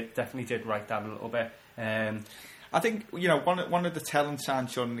 but they definitely did write that a little bit. I think, you know, one of the telling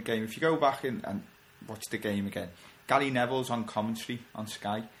signs during the game, if you go back and watch the game again, Gary Neville's on commentary on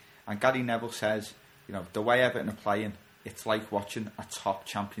Sky, and Gary Neville says, you know, the way Everton are playing, it's like watching a top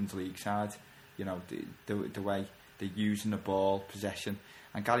Champions League side. You know, the way they're using the ball, possession.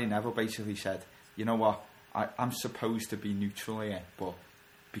 And Gary Neville basically said, you know what, I'm supposed to be neutral here, but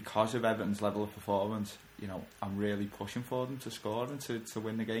because of Everton's level of performance, you know, I'm really pushing for them to score and to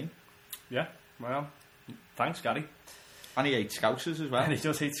win the game. Yeah, well, thanks, Gary. And he hates Scousers as well. And he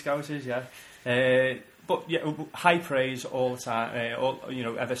does hate Scousers, yeah. But yeah, high praise all the time. You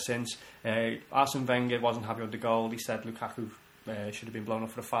know, ever since Arsene Wenger wasn't happy with the goal, he said Lukaku should have been blown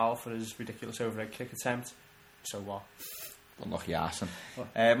up for a foul for his ridiculous overhead kick attempt. So what? Unlucky Arsene.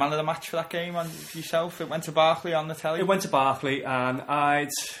 Man of the match for that game, and for yourself, it went to Barkley on the telly. It went to Barkley, and I'd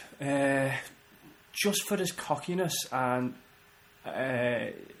just for his cockiness and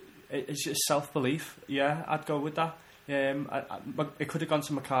it's just self-belief. Yeah, I'd go with that. It could have gone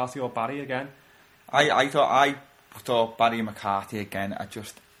to McCarthy or Barry again. I thought Barry and McCarthy again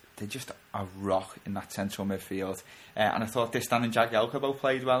they're just a rock in that central midfield, and I thought Distin and Jagielka both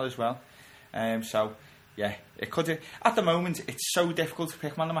played well as well. So yeah, it could have. At the moment, it's so difficult to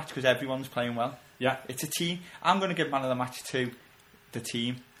pick man of the match because everyone's playing well. Yeah, it's a team. I'm going to give man of the match to the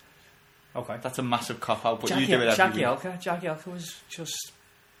team. Okay, that's a massive cop out, but you do it every week. Jagielka was just.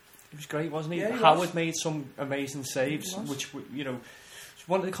 It was great, wasn't he? Yeah, Howard made some amazing saves, which, you know,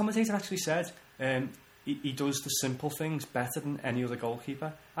 one of the commentators actually said he does the simple things better than any other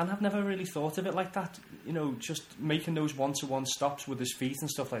goalkeeper, and I've never really thought of it like that. You know, just making those one-to-one stops with his feet and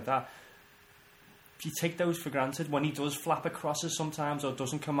stuff like that. You take those for granted when he does flap crosses sometimes or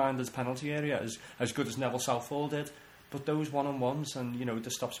doesn't command his penalty area as good as Neville Southall did, but those one-on-ones and, you know, the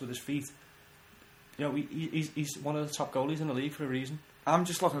stops with his feet, you know, he's one of the top goalies in the league for a reason. I'm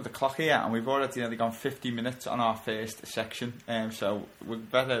just looking at the clock here, and we've already nearly gone 50 minutes on our first section, so we'd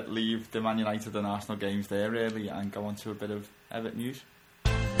better leave the Man United and Arsenal games there, really, and go on to a bit of Everton news.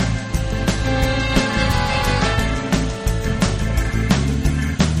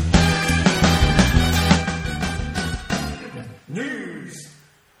 News!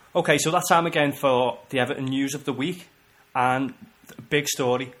 Okay, so that's time again for the Everton news of the week, and the big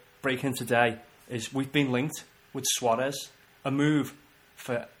story breaking today is we've been linked with Suarez, a move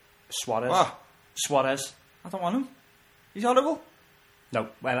for Suarez. What? Suarez. I don't want him. He's horrible. No,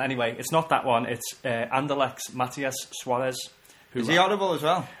 well, anyway, it's not that one. It's Anderlecht's Matthias Suarez. Is he horrible as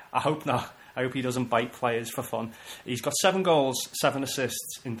well? I hope not. I hope he doesn't bite players for fun. He's got 7 goals, 7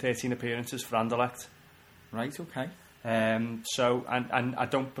 assists in 13 appearances for Anderlecht. Right, okay. So, and I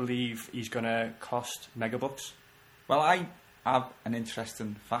don't believe he's going to cost megabucks. Well, I have an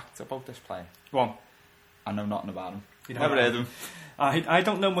interesting fact about this player. Go on. I know nothing about him. You Never heard of him. I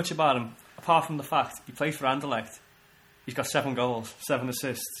don't know much about him, apart from the fact he plays for Anderlecht. He's got 7 goals, 7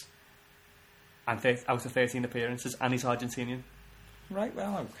 assists, and out of 13 appearances, and he's Argentinian. Right,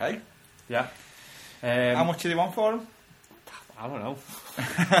 well, okay. Yeah. How much do they want for him? I don't know.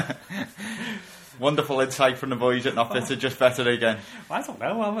 Wonderful insight from the boys at Not Bitter, Just Better again. I don't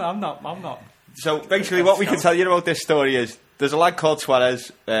know. I'm not. So basically, what we can tell you about this story is there's a lad called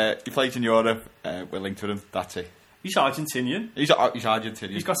Suarez. He plays in Europe. We're linked with him. That's it. He's Argentinian. He's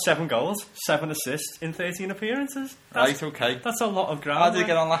Argentinian. He's got 7 goals, 7 assists in 13 appearances. Right, okay. That's a lot of ground. How did he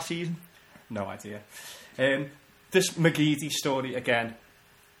get on last season? No idea. This McGeady story again.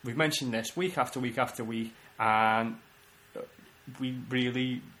 We've mentioned this week after week after week, and we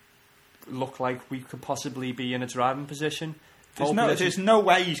really look like we could possibly be in a driving position. There's no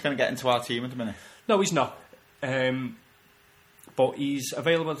way he's going to get into our team at the minute. No, he's not. But he's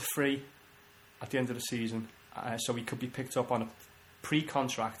available for free at the end of the season, so he could be picked up on a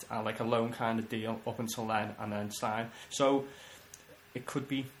pre-contract, like a loan kind of deal up until then, and then sign. So it could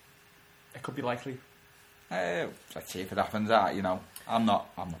be likely. Let's see if it happens. I'm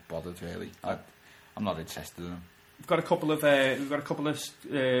not bothered really. I'm not interested in him. We've got a couple of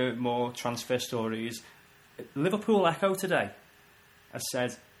more transfer stories. Liverpool Echo today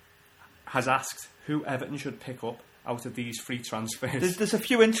has asked who Everton should pick up out of these free transfers. There's a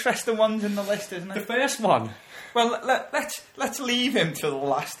few interesting ones in the list, isn't there? The first one. Well, let's leave him to the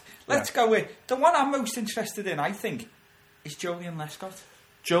last. Let's go with the one I'm most interested in. I think is Joleon Lescott.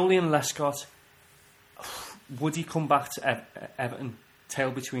 Joleon Lescott. Would he come back to Everton,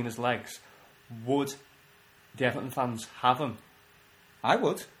 tail between his legs? Would the Everton fans have him? I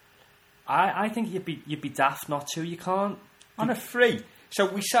would. I think you'd be daft not to. You can't on a free. So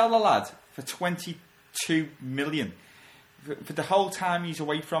we sell the lad for 22 million. For the whole time he's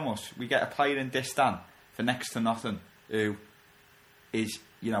away from us, we get a player in Distan for next to nothing, who is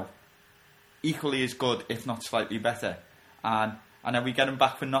equally as good, if not slightly better, and then we get him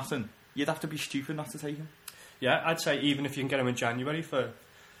back for nothing. You'd have to be stupid not to take him. Yeah, I'd say even if you can get him in January for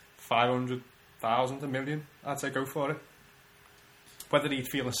 500,000, $1 million, I'd say go for it. Whether he'd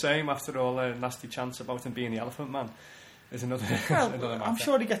feel the same after all the nasty chants about him being the Elephant Man is another matter. I'm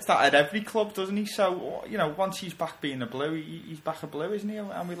sure he gets that at every club, doesn't he? So, once he's back being a Blue, he's back a Blue, isn't he?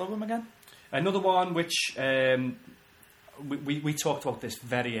 And we love him again. Another one which we talked about this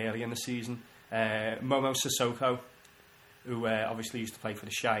very early in the season, Momo Sissoko, who obviously used to play for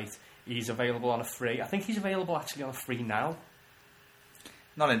the Shite. He's available on a free. I think he's available actually on a free now.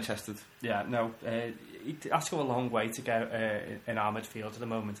 Not interested. Yeah, no. He has to go a long way to get in our midfield at the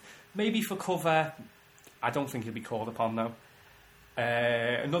moment. Maybe for cover. I don't think he'll be called upon though.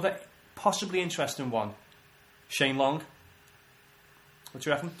 Another possibly interesting one. Shane Long. What do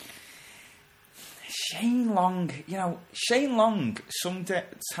you reckon? Shane Long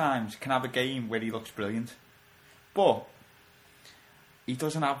sometimes can have a game where he looks brilliant. But he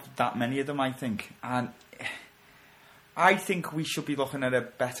doesn't have that many of them, I think. And I think we should be looking at a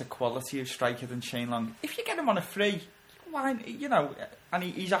better quality of striker than Shane Long. If you get him on a free, why, and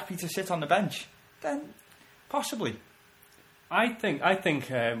he's happy to sit on the bench, then possibly. I think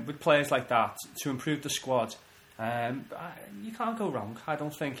with players like that, to improve the squad, you can't go wrong. I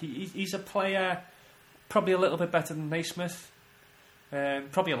don't think. He's a player probably a little bit better than Naismith.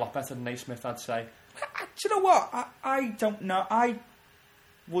 Probably a lot better than Naismith, I'd say. Do you know what? I don't know. I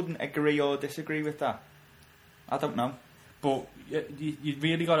wouldn't agree or disagree with that. I don't know. But you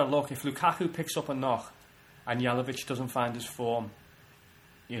really got to look. If Lukaku picks up a knock and Jelavic doesn't find his form,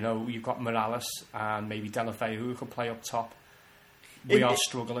 you've got Morales and maybe Deulofeu who could play up top. We are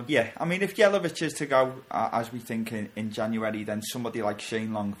struggling. Yeah, I mean, if Jelavic is to go, as we think, in January, then somebody like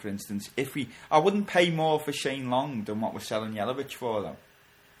Shane Long, for instance, I wouldn't pay more for Shane Long than what we're selling Jelavic for, though.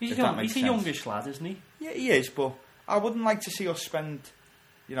 He's a youngish lad, isn't he? Yeah, he is, but I wouldn't like to see us spend,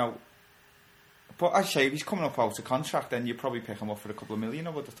 But I say, if he's coming up out of contract, then you'd probably pick him up for a couple of million, I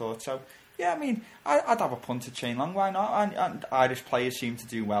would have thought. So, yeah, I mean, I'd have a punt at Shane Long, why not? And Irish players seem to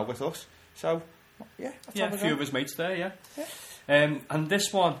do well with us. So, yeah. A few of his mates there, yeah. And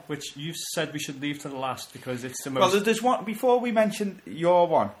this one, which you said we should leave to the last because it's the most... Well, there's one, before we mention your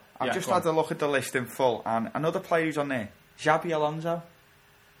one, I've just had a look at the list in full, and another player who's on there, Xabi Alonso.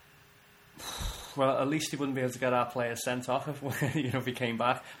 Well, at least he wouldn't be able to get our players sent off if he came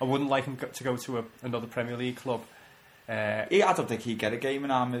back. I wouldn't like him to go to another Premier League club. I don't think he'd get a game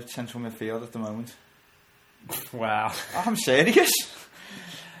in our central midfield at the moment. Wow. I'm serious.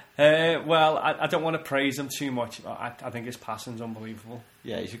 Well, I don't want to praise him too much. I think his passing's unbelievable.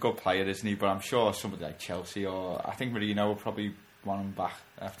 Yeah, he's a good player, isn't he? But I'm sure somebody like Chelsea or I think Mourinho will probably want him back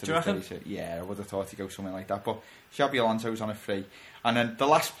after the day. Yeah, I would have thought he'd go something like that. But Xabi Alonso's on a free. And then the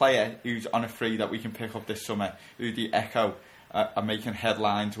last player who's on a free that we can pick up this summer, who the Echo are making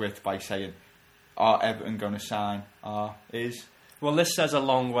headlines with by saying, are Everton going to sign? Is? Well, this says a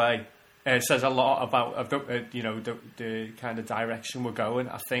long way. It says a lot about the kind of direction we're going.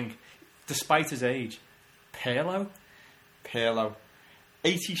 I think, despite his age, Pirlo,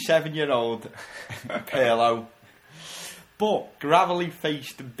 87-year-old Pirlo, but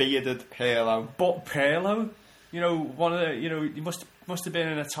gravelly-faced, bearded Pirlo. But Pirlo, one of the, he must have been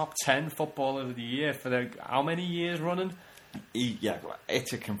in a top 10 footballer of the year for how many years running?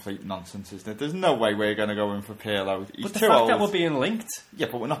 It's a complete nonsense, isn't it? There's no way we're going to go in for Pirlo. He's but the too fact old. that we're being linked. Yeah,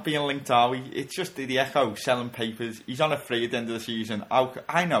 but we're not being linked, are we? It's just the Echo selling papers. He's on a free at the end of the season.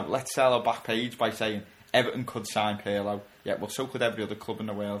 I know, let's sell a back page by saying Everton could sign Pirlo. Yeah, well, so could every other club in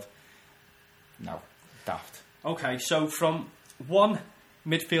the world. No, daft. Okay, so from one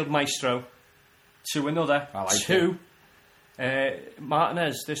midfield maestro to another,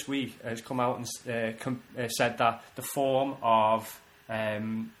 Martinez this week has come out and said that the form of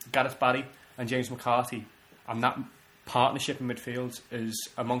Gareth Barry and James McCarthy and that partnership in midfield is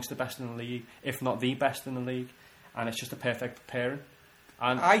amongst the best in the league, if not the best in the league, and it's just a perfect pairing.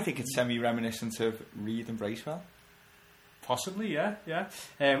 And I think it's semi-reminiscent of Reed and Bracewell. Possibly, yeah.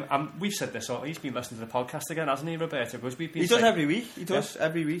 We've said this. He's been listening to the podcast again, hasn't he, Roberto? Because we've been. He does every week.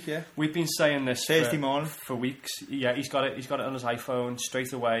 Every week. Yeah. We've been saying this Thursday morning for weeks. Yeah, he's got it on his iPhone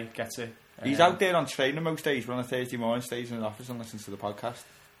straight away. Gets it. He's out there on training most days. But on a Thursday morning, stays in the office and listens to the podcast.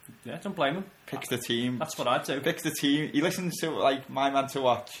 Yeah, don't blame him. Picks the team. That's what I'd do. Picks the team. He listens to My Man to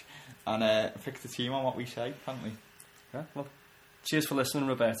Watch and picks the team on what we say. Apparently. Yeah. Well, cheers for listening,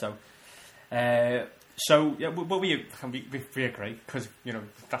 Roberto. So yeah, well, we agree because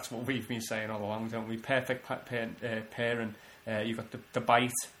that's what we've been saying all along, don't we? Perfect pairing. You've got the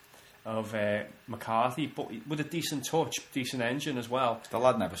bite of McCarthy, but with a decent touch, decent engine as well. The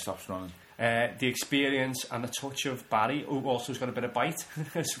lad never stops running. The experience and the touch of Barry, who also has got a bit of bite,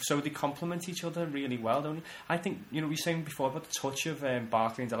 so they complement each other really well, don't they? I think we were saying before about the touch of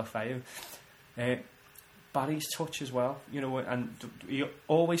Barkley and Deulofeu. Barry's touch as well, and he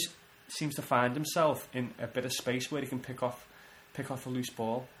always seems to find himself in a bit of space where he can pick off a loose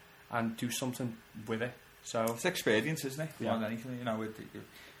ball and do something with it. So it's experience, isn't it? Yeah. More than anything,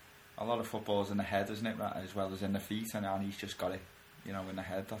 a lot of football's in the head, isn't it, as well as in the feet, and he's just got it, in the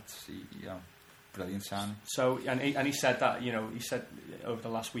head. That's brilliant sign. So and he said that he said over the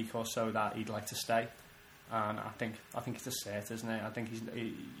last week or so that he'd like to stay, and I think it's a set, isn't it? I think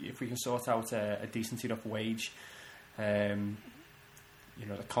if we can sort out a decent enough wage.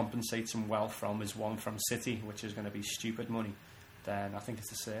 That compensates him well from his one from City, which is going to be stupid money, then I think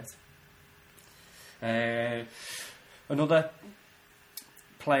it's a set. Another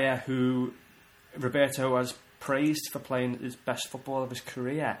player who Roberto has praised for playing his best football of his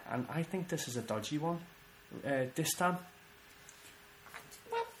career, and I think this is a dodgy one. Distan.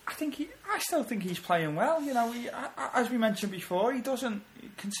 Well, I still think he's playing well. As we mentioned before, he doesn't,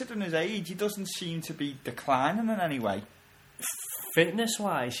 considering his age, he doesn't seem to be declining in any way.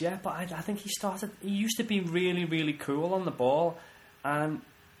 Fitness-wise, yeah, but I think he used to be really, really cool on the ball, and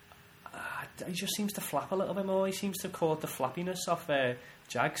he just seems to flap a little bit more. He seems to have caught the flappiness off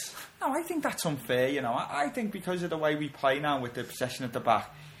Jags. No, I think that's unfair, I think because of the way we play now with the possession at the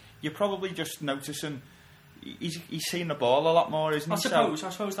back, you're probably just noticing he's seeing the ball a lot more, isn't he? I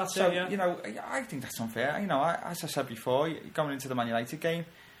suppose that's it, yeah. I think that's unfair. As I said before, going into the Man United game,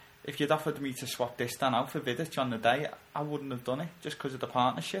 if you'd offered me to swap Distan out for Vidic on the day, I wouldn't have done it just because of the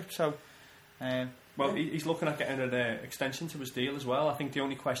partnership. So, he's looking at getting an extension to his deal as well. I think the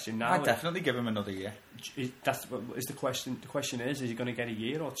only question now, I'd definitely give him another year. Is the question? The question is he going to get a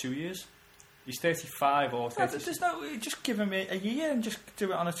year or 2 years? He's 35 or 36. Just give him a year and just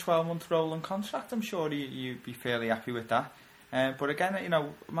do it on a 12-month rolling contract. I'm sure you'd be fairly happy with that. But again,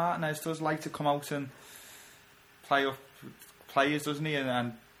 Martinez does like to come out and play up players, doesn't he?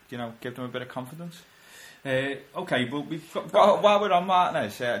 And give them a bit of confidence. Okay, well, we've got... While we're on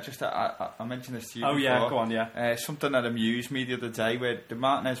Martinez, I mentioned this to you before. Yeah, go on, yeah. Something that amused me the other day, where the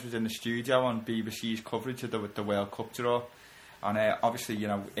Martinez was in the studio on BBC's coverage of the World Cup draw. And obviously,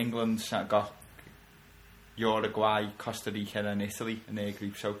 England's got Uruguay, Costa Rica and Italy in their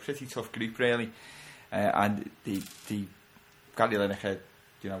group, so pretty tough group, really. And the Gary Lineker,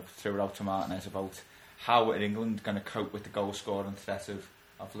 threw it out to Martinez about how are England going to cope with the goal-scoring threat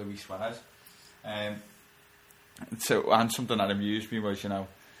of Luis Suarez. And something that amused me was,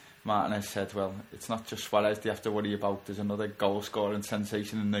 Martinez said, well, it's not just Suarez they have to worry about, there's another goal-scoring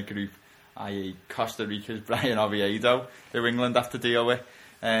sensation in the group, i.e. Costa Rica's Brian Oviedo, who England have to deal with.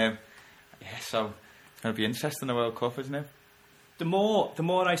 So it's going to be interesting, the World Cup, isn't it? The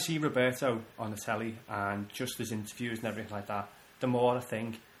more I see Roberto on the telly and just his interviews and everything like that, the more I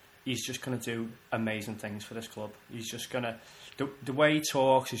think he's just going to do amazing things for this club. He's just going to... The way he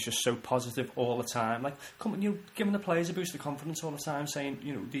talks is just so positive all the time. Like, giving the players a boost of confidence all the time,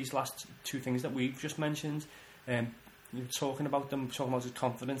 saying, these last two things that we've just mentioned, talking about his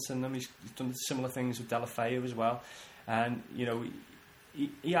confidence in them. He's done similar things with Deulofeu as well. And,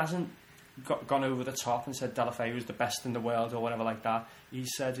 he hasn't gone over the top and said Deulofeu was the best in the world or whatever like that. He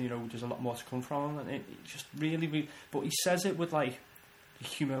said, there's a lot more to come from him, and it just really, but he says it with like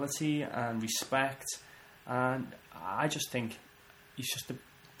humility and respect, and I just think he's just a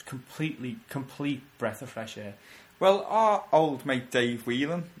complete breath of fresh air. Well, our old mate Dave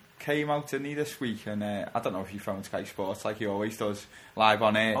Whelan came out, didn't he, this week? And I don't know if he phoned Sky Sports like he always does, live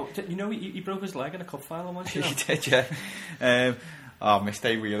on air. Oh, he broke his leg in a cup final once, He did, yeah. Miss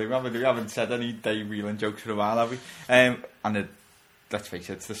Dave Whelan. Remember, we haven't said any Dave Whelan jokes for a while, have we? Let's face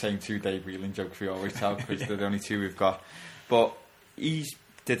it, it's the same two Dave Whelan jokes we always tell, because they're the only two we've got. But he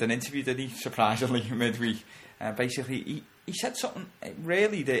did an interview, did he, surprisingly, midweek. Basically, he said something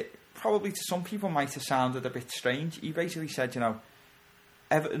really that probably to some people might have sounded a bit strange. He basically said,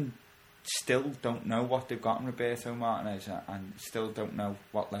 Everton still don't know what they've got in Roberto Martinez and still don't know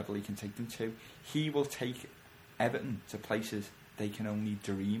what level he can take them to. He will take Everton to places they can only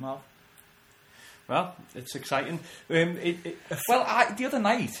dream of. Well, it's exciting. The other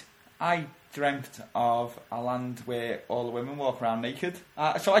night, I dreamt of a land where all the women walk around naked.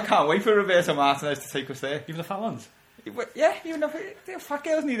 So I can't wait for Roberto Martinez to take us there. Even the fat ones? Yeah, even if the fat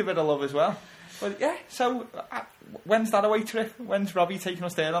girls need a bit of love as well. But yeah, so when's that away trip? When's Robbie taking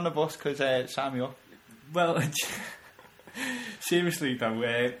us there on the bus? Because sign me up. Well, seriously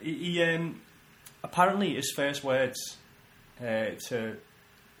though, he apparently his first words to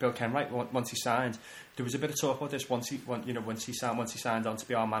Bill Kenwright once he signed, there was a bit of talk about this once he signed on to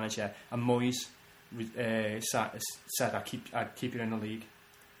be our manager, and Moyes said I'd keep you in the league.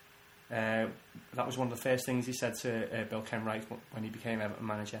 That was one of the first things he said to Bill Kenwright when he became Everton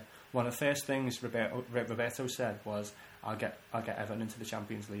manager. One of the first things Roberto said was, I'll get Everton into the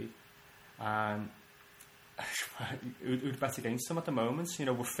Champions League. Who'd bet against them at the moment?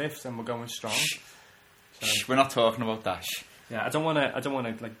 We're fifth and we're going strong. So, we're not talking about that. Yeah, I don't want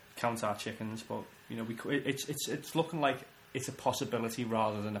to like count our chickens, but it's looking like it's a possibility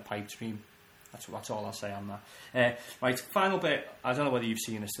rather than a pipe dream. That's all I'll say on that. Right, final bit. I don't know whether you've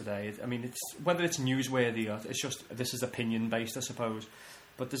seen this today. I mean, whether it's newsworthy or it's just this is opinion based, I suppose.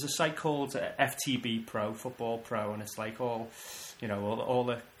 But there's a site called FTB Pro, Football Pro, and it's like all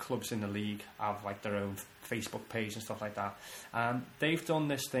the clubs in the league have like their own Facebook page and stuff like that. They've done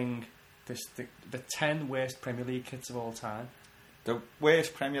this thing, the 10 worst Premier League kits of all time. The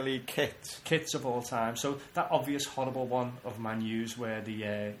worst Premier League kits of all time. So that obvious horrible one of Man U's where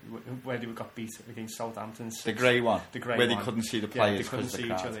they got beat against Southampton. The grey one. The grey where one. They couldn't see the players. Yeah, they couldn't see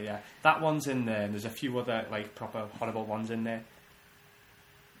each other. Yeah, that one's in there. And there's a few other like proper horrible ones in there.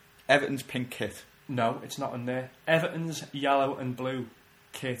 Everton's pink kit. No, it's not in there. Everton's yellow and blue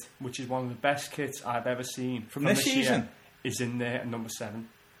kit, which is one of the best kits I've ever seen from this season, year, is in there at number 7.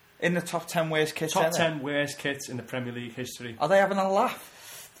 In the top 10 worst kits. Top 10 worst kits in the Premier League history. Are they having a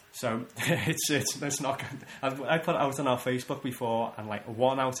laugh? So it's not good. I put it out on our Facebook before, and like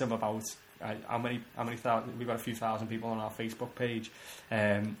one out of about how many thousand? We've got a few thousand people on our Facebook page.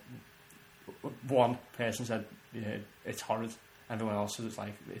 One person said, "Yeah, it's horrid." Everyone else was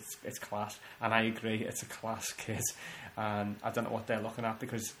like, "It's class," and I agree. It's a class kit, and I don't know what they're looking at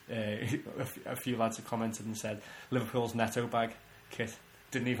because a few lads have commented and said Liverpool's Netto bag kit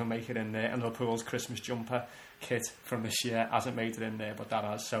didn't even make it in there, and Liverpool's Christmas jumper kit from this year hasn't made it in there, but that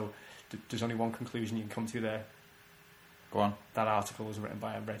has. So there's only one conclusion you can come to there. Go on. That article was written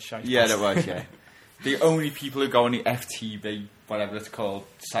by a red shite. Yeah, that was, yeah. The only people who go on the FTB, whatever it's called,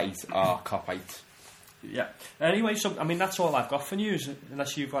 site are copites. Yeah. Anyway, so, I mean, that's all I've got for news,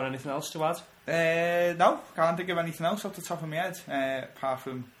 unless you've got anything else to add. No, can't think of anything else off the top of my head, apart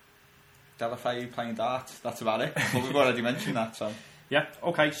from Deulofeu playing darts. That's about it. But we've already mentioned that, so... Yeah,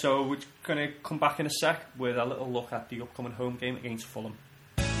 okay, so we're going to come back in a sec with a little look at the upcoming home game against Fulham.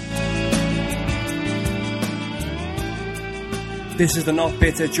 This is the Not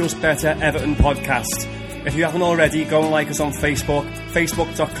Bitter, Just Better Everton podcast. If you haven't already, go and like us on Facebook,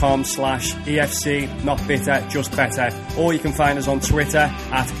 facebook.com/EFC Not Bitter, Just Better, or you can find us on Twitter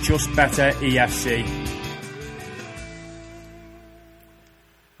at Just Better EFC.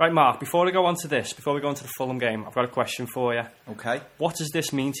 Right, Mark, before we go on to the Fulham game, I've got a question for you. Okay. What does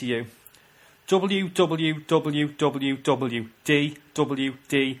this mean to you?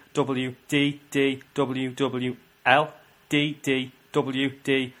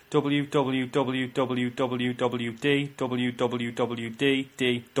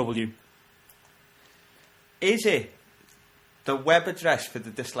 Is it the web address for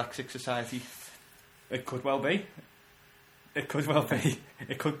the Dyslexic Society? It could well be. It could well be.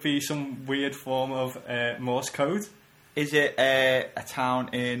 It could be some weird form of Morse code. Is it a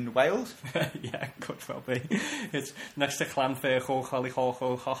town in Wales? Yeah, it could well be. It's next to Llanfair,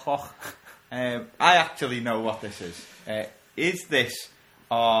 I actually know what this is. Is this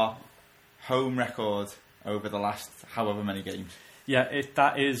our home record over the last however many games? Yeah,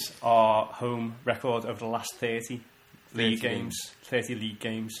 that is our home record over the last 30 league games. 30 league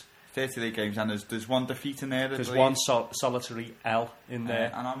games. 30 league games, and there's one defeat in there. There's one solitary L in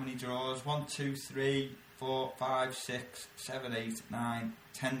there. And how many draws? 1, 2, 3, 4, 5, 6, 7, 8, 9,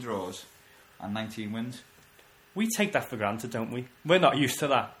 10 draws, and 19 wins. We take that for granted, don't we? We're not used to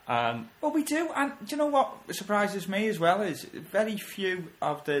that. Well, we do, and do you know what surprises me as well is very few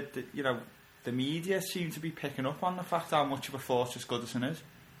of the media seem to be picking up on the fact how much of a fortress Goodison is.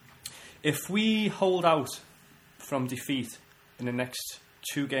 If we hold out from defeat in the next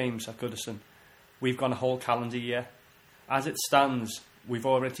 2 games at Goodison, we've gone a whole calendar year. As it stands, we've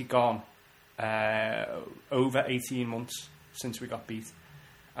already gone over 18 months since we got beat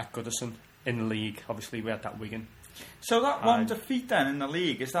at Goodison in the league. Obviously, we had that Wigan. So that one defeat then in the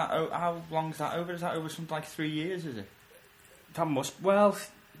league, is that how long is that over? Is that over something like 3 years? Is it? That must. Well,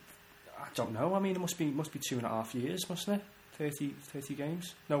 I don't know. I mean, it must be 2.5 years, mustn't it? 30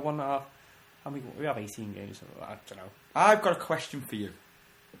 games? No, 1.5. I mean, we have 18 games. I don't know. I've got a question for you.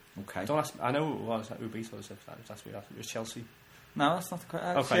 Okay. Don't ask. I know it was who beat us. It was Chelsea. No, that's not the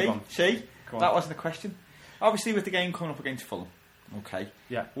question. Okay, See, that wasn't the question. Obviously, with the game coming up against Fulham. Okay.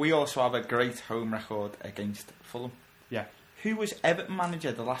 Yeah. We also have a great home record against Fulham. Yeah. Who was Everton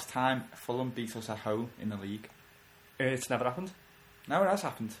manager the last time Fulham beat us at home in the league? It's never happened. No, it has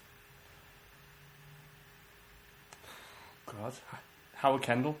happened. God. Howard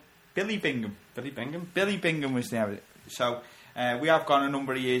Kendall. Billy Bingham. Billy Bingham was there. So we have gone a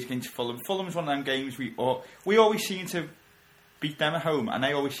number of years against Fulham. Fulham's one of them games we always seem to beat them at home, and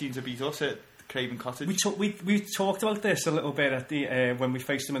they always seem to beat us at Craven Cottage. We talked about this a little bit at the when we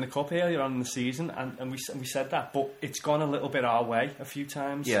faced them in the cup earlier on in the season, and we said that, but it's gone a little bit our way a few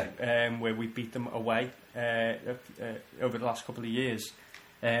times. Yeah. Where we beat them away over the last couple of years.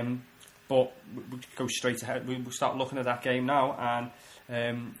 But we go straight ahead. We'll start looking at that game now,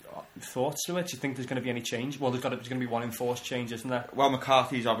 and thoughts to it. Do you think there's going to be any change? Well, there's going to be one enforced change, isn't there? Well,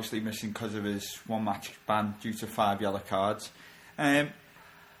 McCarthy's obviously missing because of his 1 match ban due to 5 yellow cards.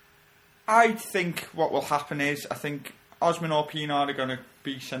 I think what will happen is, I think Osman or Pienaar are going to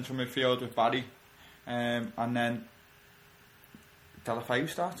be central midfield with Barry, and then Deulofeu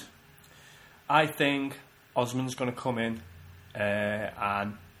starts. I think Osman's going to come in,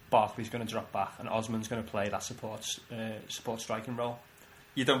 and Barkley's going to drop back, and Osman's going to play that support striking role.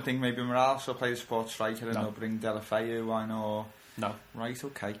 You don't think maybe Morales will play the support striker and they'll bring Deulofeu on, or no? Right,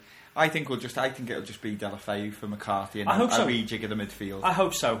 okay. I think it'll just be Deulofeu for McCarthy and I hope so. a rejig of the midfield. I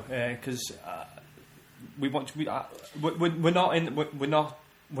hope so, because we're not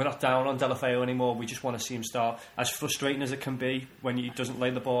down on Deulofeu anymore. We just want to see him start. As frustrating as it can be when he doesn't lay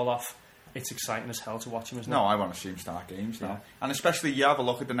the ball off, it's exciting as hell to watch him, isn't it? No, I want to see him start games now, and especially you have a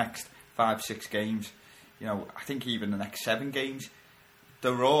look at the next 5-6 games. You know, I think even the next 7 games,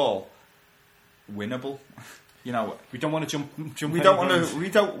 they're all winnable. You know, we don't want to jump. We don't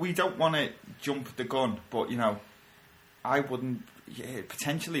want to jump the gun, but you know, I wouldn't. Yeah,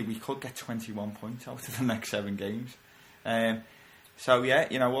 potentially, we could get 21 points out of the next 7 games. So yeah,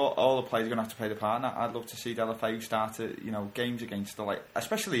 you know, all the players are going to have to play the part. And I'd love to see Deulofeu start games against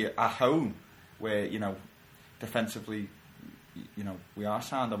especially at home, where you know, defensively, you know, we are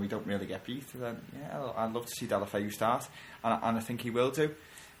sound and we don't really get beat. Then yeah, I'd love to see Deulofeu start, and I think he will do.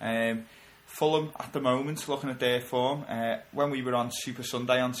 Fulham at the moment, looking at their form, when we were on Super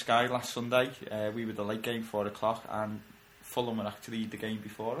Sunday on Sky last Sunday, we were the late game 4 o'clock, and Fulham were actually the game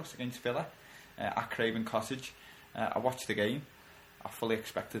before us against Villa at Craven Cottage. I watched the game. I fully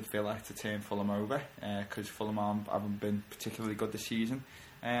expected Villa to turn Fulham over because Fulham haven't been particularly good this season,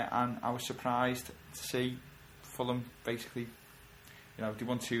 and I was surprised to see Fulham basically, you know, they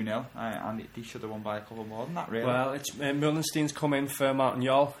won 2-0, and they should have won by a couple more than that, really. Well, it's Mullenstein's come in for Martin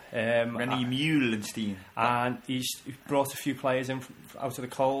Jol. Rennie Mullenstein. And he's brought a few players in out of the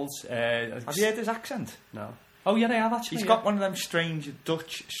cold. Have you heard his accent? No. Oh, yeah, they have, actually. He's got one of them strange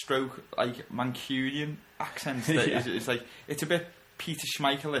Dutch stroke, like, Mancunian accents. That it's like, it's a bit Peter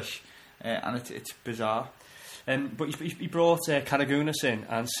Schmeichelish, and it's bizarre. But he brought Karagunas in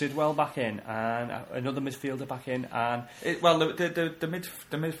and Sidwell back in and another midfielder back in, and the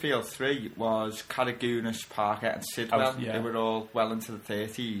midfield 3 was Karagunas, Parker and Sidwell. They were all well into the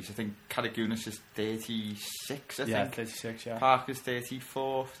 30s. I think Karagunas is 36. I think 36. Yeah, Parker's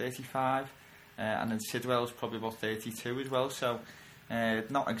 34, 35, and then Sidwell's probably about 32 as well. So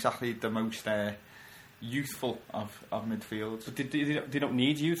not exactly the most youthful of midfield. But they don't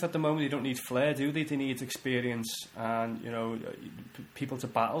need youth at the moment. They don't need flair, do they? They need experience and people to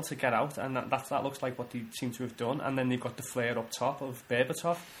battle to get out, and that looks like what they seem to have done. And then they've got the flair up top of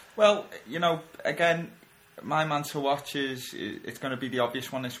Berbatov. Well, again, my man to watch it's going to be the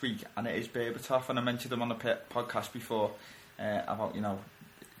obvious one this week, and it is Berbatov. And I mentioned him on the podcast before about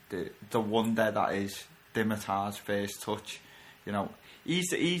the wonder that is Dimitar's first touch.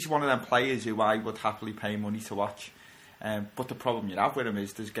 He's one of them players who I would happily pay money to watch. But the problem you have with him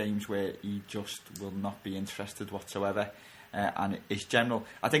is there's games where he just will not be interested whatsoever. And it's general.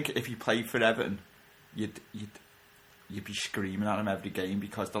 I think if he played for Everton, you'd be screaming at him every game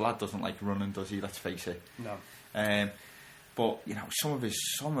because the lad doesn't like running, does he? Let's face it. No. But some of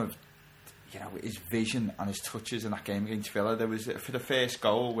his vision and his touches in that game against Villa. There was for the first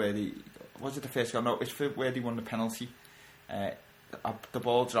goal where was it the first goal? No, it's for where they won the penalty. The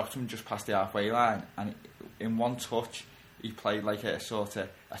ball dropped him just past the halfway line, and in one touch he played like a sort of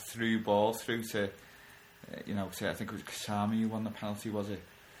a through ball through to I think it was Kasami who won the penalty, was it?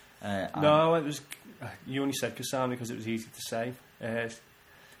 No, it was. You only said Kasami because it was easy to say.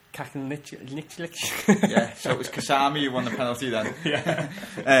 Kakalinic. Yeah, so it was Kasami who won the penalty then. Yeah.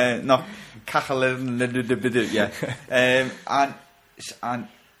 No, Kakalin. Yeah.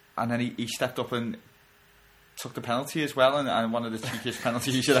 And then he stepped up and took the penalty as well, and one of the cheekiest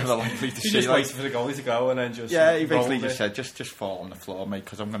penalties you should ever likely to see. He just waited for the goalie to go and then just he basically just said just fall on the floor, mate,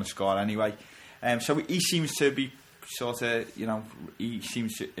 because I'm going to score anyway. So he seems to be sort of he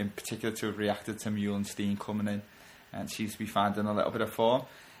seems to, in particular to have reacted to Meulenstein coming in and seems to be finding a little bit of form.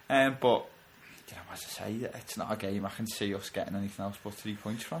 But as I say, it's not a game I can see us getting anything else but 3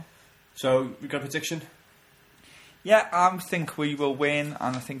 points from. So we got a prediction? Yeah, I think we will win,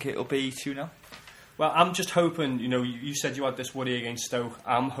 and I think it'll be 2-0. Well, I'm just hoping, you said you had this worry against Stoke.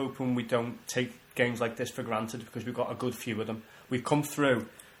 I'm hoping we don't take games like this for granted because we've got a good few of them. We've come through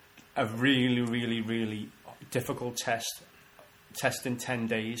a really, really, really difficult test in 10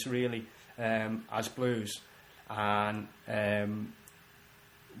 days, really, as Blues. And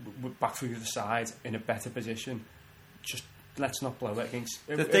we're back through the side in a better position. Just let's not blow it against.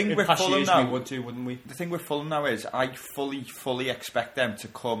 The thing with Fulham now, we would do, wouldn't we? The thing with Fulham now is I fully expect them to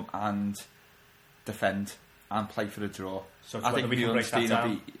come and defend and play for the draw. So I think we can break that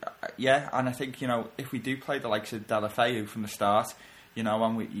down. And I think if we do play the likes of Deulofeu from the start,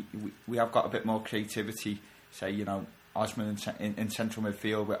 and we have got a bit more creativity, say Osman in central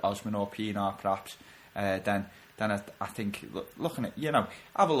midfield with Osman or Pienaar perhaps, then I think looking at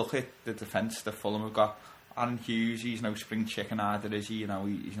have a look at the defence that Fulham have got. Aaron Hughes, he's no spring chicken either, is he?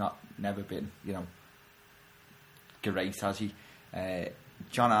 He's never been great, has he?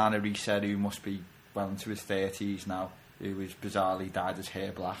 John Arne said, who must be well into his 30s now, who has bizarrely dyed his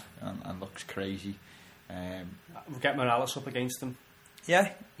hair black and looks crazy. We'll get Morales up against them.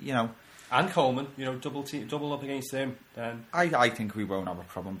 Yeah, and Coleman, double up against him. Then I think we won't have a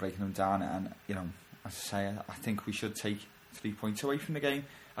problem breaking them down, and as I say, I think we should take 3 points away from the game.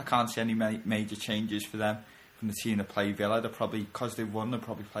 I can't see any major changes for them from the team that play Villa. They'll probably, because they've won, they'll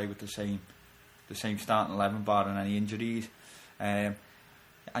probably play with the same starting 11 barring any injuries. And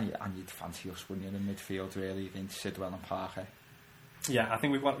you'd fancy us winning in midfield really against Sidwell and Parker. Yeah, I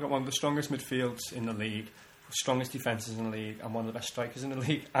think we've got one of the strongest midfields in the league, strongest defences in the league, and one of the best strikers in the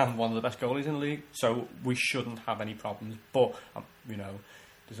league, and one of the best goalies in the league. So we shouldn't have any problems. But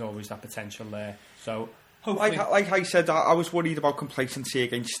there's always that potential there. So hopefully, like I said, I was worried about complacency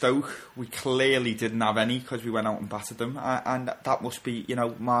against Stoke. We clearly didn't have any because we went out and battered them, and that must be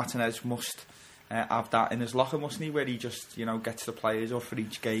Martinez must have that in his locker, mustn't he, where he just gets the players off for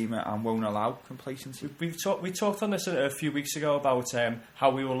each game and won't allow complacency. We talked on this a few weeks ago about how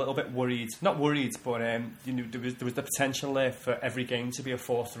we were a little bit worried, not worried, but there was the potential there for every game to be a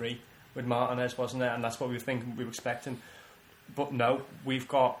 4-3 with Martinez, wasn't there? And that's what we were expecting. But no, we've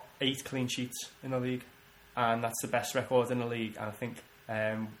got 8 clean sheets in the league, and that's the best record in the league. And I think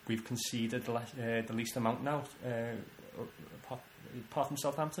we've conceded the least amount now, apart from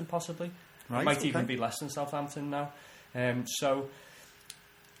Southampton, possibly. Right, it might even be less than Southampton now. So,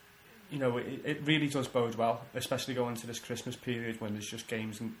 it really does bode well, especially going into this Christmas period when there's just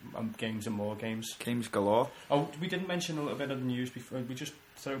games and more games. Games galore. Oh, we didn't mention a little bit of the news before. We just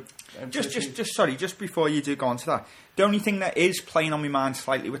just before you do go on to that, the only thing that is playing on my mind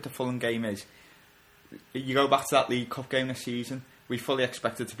slightly with the Fulham game is you go back to that League Cup game this season. We fully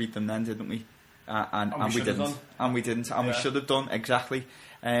expected to beat them then, didn't we? And we didn't. And we didn't. And we should have done exactly.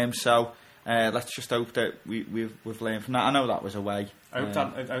 So. Let's just hope that we've learned from that. I know that was away. I hope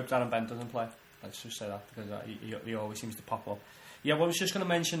Darren Bent doesn't play. Let's just say that because he always seems to pop up. Yeah, well, I was just going to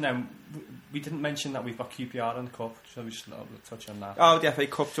mention then, we didn't mention that we've got QPR in the Cup, so we just touch on that. Oh, the FA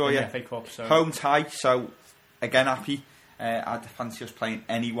Cup draw, yeah. The FA Cup, so... Home tie, so again happy. I'd fancy us playing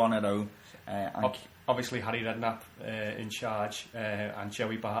anyone at home. Obviously, Harry Redknapp in charge and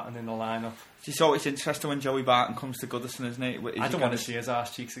Joey Barton in the lineup. It's always interesting when Joey Barton comes to Goodison, isn't it? I don't want to see his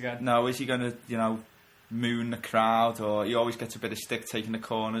arse cheeks again. No, is he going to, moon the crowd, or he always gets a bit of stick taking the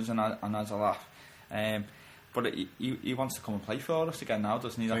corners and has a laugh? But he wants to come and play for us again now,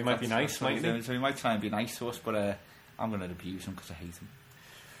 doesn't he? So he might be nice, mightn't he? So he might try and be nice to us, but I'm going to abuse him because I hate him.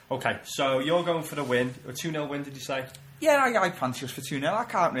 Okay, so you're going for the win. A 2-0 win, did you say? Yeah, I fancy us for 2-0. I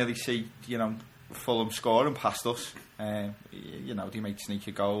can't really see, Fulham scoring past us. They might sneak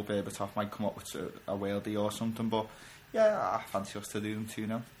a goal, Berbatov might come up with a worldie or something, but yeah, I fancy us to do them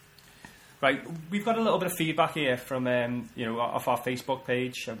 2-0. Right, we've got a little bit of feedback here from off our Facebook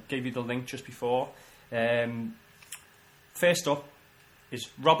page. I gave you the link just before. First up is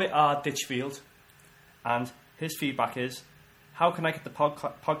Robert R. Ditchfield, and his feedback is, how can I get the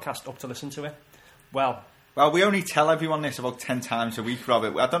podcast up to listen to it? Well, we only tell everyone this about 10 times a week,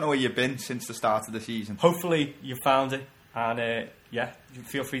 Robert. I don't know where you've been since the start of the season. Hopefully you found it, and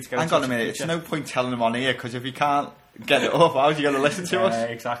feel free to go. Hang on a minute, it's no point telling them on here, because if you can't get it up, how's you going to listen to us?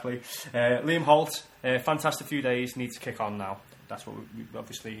 Exactly. Liam Holt, fantastic few days, needs to kick on now. That's what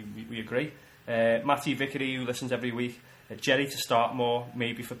we agree. Matty Vickery, who listens every week. Jerry to start more,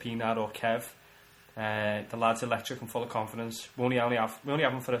 maybe for Pienaar or Kev. The lad's electric and full of confidence. We only have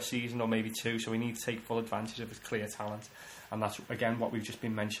him for a season or maybe 2, so we need to take full advantage of his clear talent, and that's again what we've just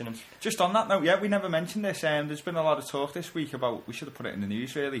been mentioning. Just on that note, we never mentioned this. There's been a lot of talk this week about, we should have put it in the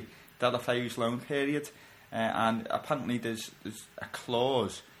news really, Deulofeu's loan period, and apparently there's a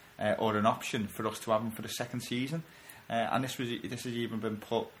clause or an option for us to have him for the second season. And this has even been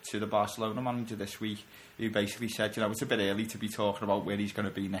put to the Barcelona manager this week, who basically said, it's a bit early to be talking about where he's going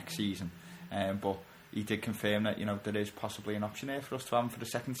to be next season. But he did confirm that, there is possibly an option here for us to have him for the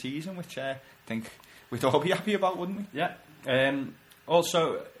second season, which I think we'd all be happy about, wouldn't we? Yeah.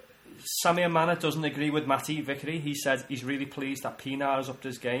 Also, Samir Manna doesn't agree with Matty Vickery. He said he's really pleased that Pienaar has upped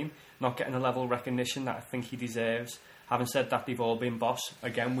his game, not getting the level of recognition that I think he deserves. Having said that, they've all been boss.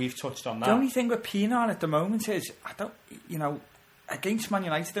 Again, we've touched on that. The only thing with Pienaar at the moment is, against Man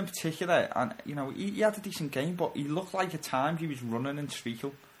United in particular, and he had a decent game, but he looked like at times he was running in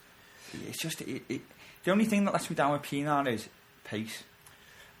treacle. It's just the only thing that lets me down with Pienaar is pace.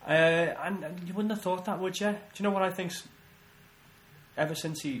 And you wouldn't have thought that, would you? Do you know what I think? Ever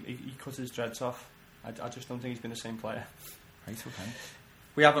since he cut his dreads off, I just don't think he's been the same player. Right, okay.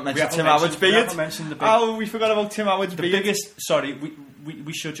 We haven't mentioned Tim Howard's beard. We haven't mentioned the we forgot about Tim Howard's beard.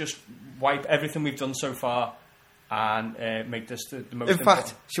 We should just wipe everything we've done so far and make this the most. In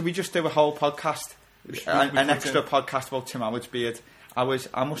fact, should we just do a whole podcast, an extra podcast about Tim Howard's beard? I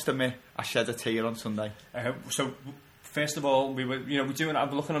must admit, I shed a tear on Sunday. So, first of all, I'm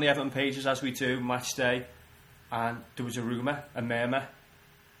looking on the Everton pages as we do match day, and there was a murmur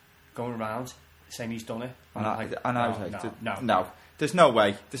going around saying he's done it. And I was like, no. There's no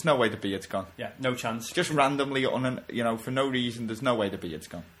way the beard's gone. Yeah, no chance. Just randomly, for no reason, there's no way the beard's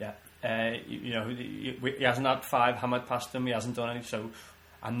gone. Yeah, he hasn't had 5 hammered past him. He hasn't done any. So,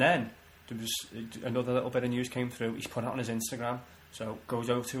 and then there was another little bit of news came through. He's put it on his Instagram. So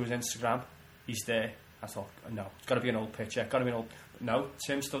goes over to his Instagram. He's there. I thought, no, it's got to be an old picture. No,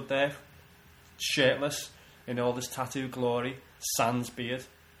 Tim stood there, shirtless, in all this tattoo glory, sans beard.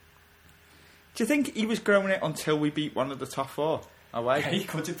 Do you think he was growing it until we beat one of the top 4? Away? Yeah, he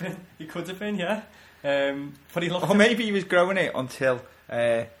could have been, yeah. But he looked. Or maybe he was growing it until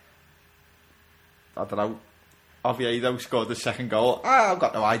I don't know. Oviedo scored the second goal. I've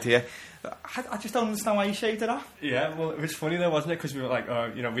got no idea. I just don't understand why he shaved it off. Yeah, well, it was funny though, wasn't it? Because we were like,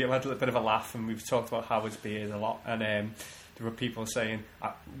 we had a little bit of a laugh, and we've talked about Howard's beard a lot, and there were people saying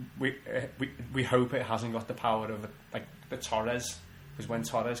we hope it hasn't got the power of like the Torres, because when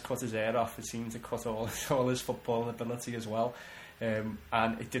Torres cut his hair off, it seemed to cut all his football ability as well.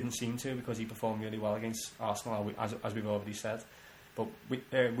 And it didn't seem to, because he performed really well against Arsenal, as we've already said. But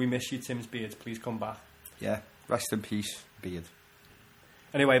we miss you, Tim's beard. Please come back. Yeah, rest in peace, beard.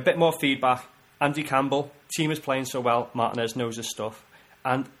 Anyway, a bit more feedback. Andy Campbell, team is playing so well, Martinez knows his stuff.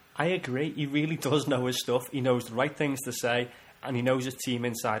 And I agree, he really does know his stuff. He knows the right things to say, and he knows his team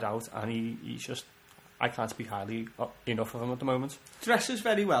inside out, and he's just... I can't speak highly enough of him at the moment. Dresses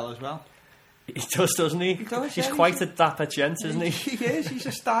very well as well. He does, doesn't he? He does, he's quite a dapper gent, isn't he? He is. He's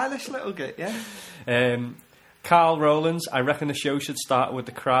a stylish little git, yeah. Carl Rowlands, I reckon the show should start with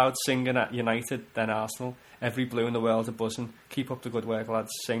the crowd singing at United, then Arsenal. Every blue in the world are buzzing. Keep up the good work, lads.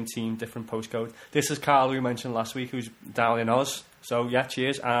 Same team, different postcode. This is Carl, who we mentioned last week, who's down in Oz. So, yeah,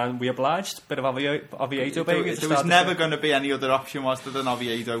 cheers. And we obliged. Bit of Oviedo baby. There was never going to be any other option, was there, than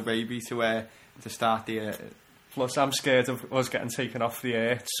Oviedo baby to start the... Plus, I'm scared of us getting taken off the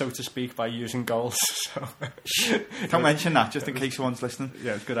air, so to speak, by using goals. So. Don't mention that, just in case someone's listening.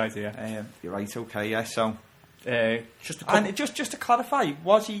 Yeah, it's a good idea. You're right, okay, yeah, so... Just to clarify,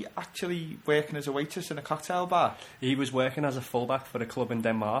 was he actually working as a waitress in a cocktail bar? He was working as a fullback for a club in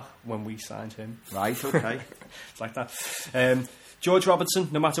Denmark when we signed him. Right, okay. It's like that. George Robertson,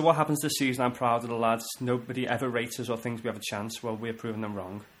 no matter what happens this season, I'm proud of the lads. Nobody ever rates us or thinks we have a chance. Well, we're proving them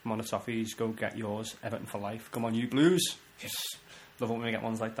wrong. Monotoffies, go get yours. Everton for life. Come on, you Blues. Yes. Love it when we get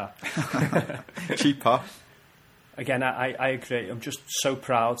ones like that. Cheap pop. Again, I agree. I'm just so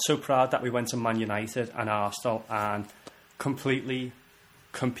proud that we went to Man United and Arsenal and completely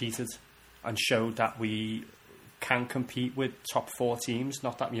competed and showed that we can compete with top 4 teams.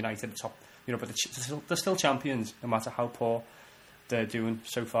 Not that United are top, but they're still champions, no matter how poor they're doing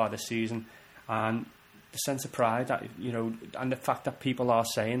so far this season. And the sense of pride that and the fact that people are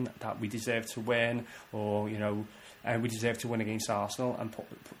saying that we deserve to win, or and we deserve to win against Arsenal, and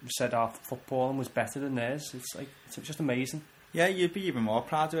said our football was better than theirs. It's just amazing. Yeah, you'd be even more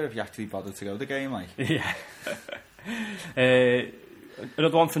proud of it if you actually bothered to go to the game, like. Yeah.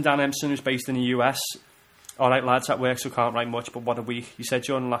 Another one from Dan Empson, who's based in the US. All right, lads, at work, so can't write much, but what a week. You said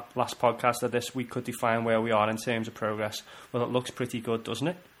during last podcast that this week could define where we are in terms of progress. Well, it looks pretty good, doesn't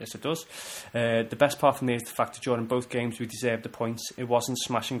it? Yes, it does. The best part for me is the fact that during both games we deserved the points. It wasn't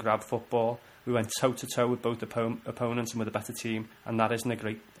smash and grab football. We went toe-to-toe with both opponents and with a better team, and that isn't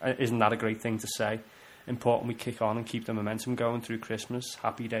that a great thing to say? Important we kick on and keep the momentum going through Christmas.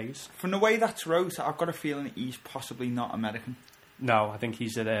 Happy days. From the way that's wrote, I've got a feeling he's possibly not American. No, I think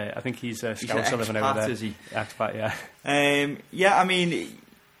he's a Scouser living over there. Is he? Expat, yeah. Yeah, I mean,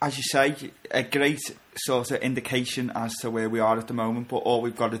 as you say, a great sort of indication as to where we are at the moment, but all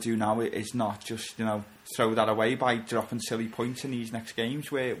we've got to do now is not just, throw that away by dropping silly points in these next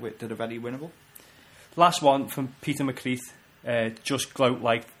games where that are very winnable. Last one from Peter McCreath. Just gloat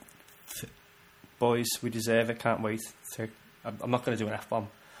like, boys, we deserve it, can't wait. I'm not going to do an F-bomb.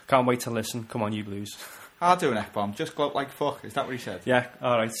 Can't wait to listen. Come on, you Blues. I'll do an F-bomb. Just gloat like fuck. Is that what he said? Yeah,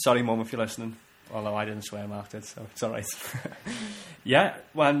 alright. Sorry, Mum, if you're listening. Although I didn't swear, Mark did, so it's alright. Yeah,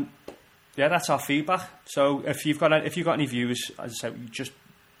 that's our feedback. So if you've got any views, as I said, just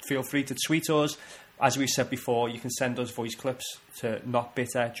feel free to tweet us. As we said before, you can send us voice clips to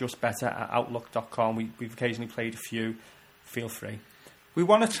notbitterjustbetter@outlook.com. We've occasionally played a few. Feel free. We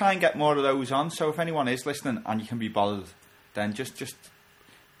want to try and get more of those on, so if anyone is listening and you can be bothered, then just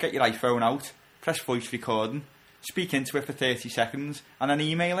get your iPhone out, press voice recording, speak into it for 30 seconds, and then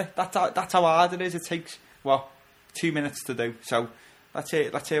email it. That's how hard it is. It takes, 2 minutes to do. So let's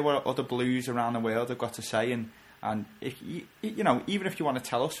hear what other Blues around the world have got to say, and if even if you want to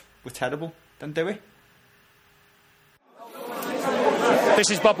tell us we're terrible, then do it.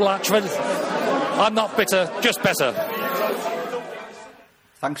 This is Bob Latchford. I'm not bitter, just better.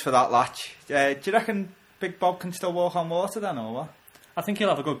 Thanks for that, Latch. Do you reckon Big Bob can still walk on water then, or what? I think he'll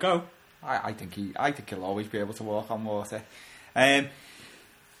have a good go. I think he'll always be able to walk on water.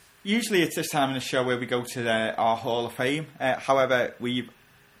 Usually it's this time in the show where we go to our Hall of Fame. However, we've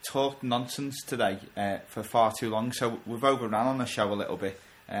talked nonsense today for far too long, so we've overrun on the show a little bit,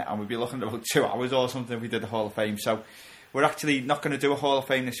 and we'd be looking at about 2 hours or something if we did the Hall of Fame. So we're actually not going to do a Hall of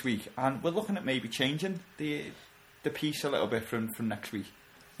Fame this week, and we're looking at maybe changing the piece a little bit from next week.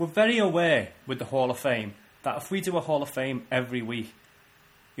 We're very aware with the Hall of Fame that if we do a Hall of Fame every week,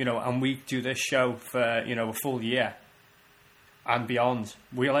 and we do this show for, a full year and beyond,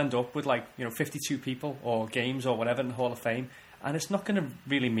 we'll end up with 52 people or games or whatever in the Hall of Fame, and it's not going to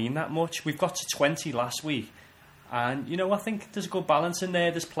really mean that much. We've got to 20 last week, and, I think there's a good balance in there.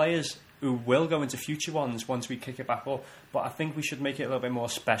 There's players who will go into future ones once we kick it back up, but I think we should make it a little bit more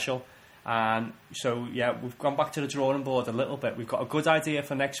special. And so, yeah, we've gone back to the drawing board a little bit. We've got a good idea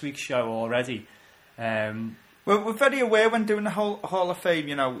for next week's show already. We're very aware when doing the Hall of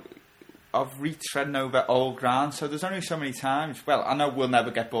Fame, of retreading over old ground. So there's only so many times. Well, I know we'll never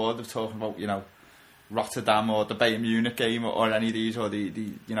get bored of talking about, Rotterdam or the Bayern Munich game or any of these, or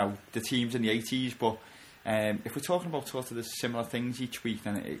the teams in the 80s. But if we're talking about sort of the similar things each week,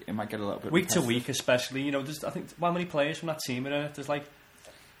 then it might get a little bit week to week, especially. There's, I think, how many players from that team are in it?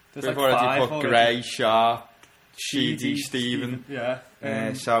 We've already 5 put Gray, Sharp, Sheedy, Stephen. Yeah.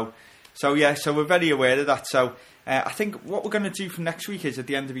 So we're very aware of that. So I think what we're going to do for next week is, at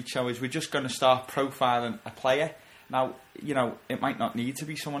the end of each show, is we're just going to start profiling a player. Now, you know, it might not need to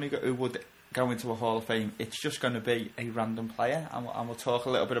be someone who would go into a Hall of Fame. It's just going to be a random player, and we'll talk a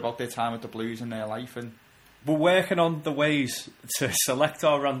little bit about their time at the Blues and their life. And we're working on the ways to select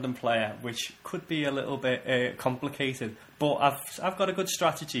our random player, which could be a little bit complicated. But I've got a good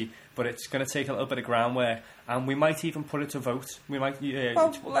strategy, but it's going to take a little bit of groundwork, and we might even put it to vote. We might.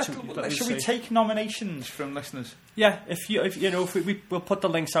 Should we take nominations from listeners? Yeah, if we'll put the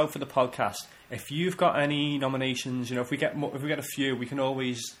links out for the podcast. If you've got any nominations, you know, if we get a few, we can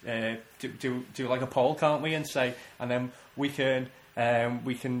always do like a poll, can't we? And say, and then we can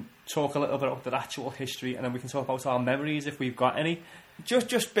talk a little bit about the actual history, and then we can talk about our memories if we've got any.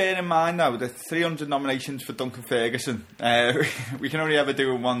 Just bear in mind now that 300 nominations for Duncan Ferguson. We can only ever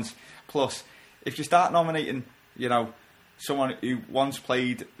do it once. Plus, if you start nominating, you know, someone who once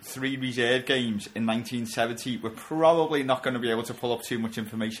played 3 reserve games in 1970, we're probably not going to be able to pull up too much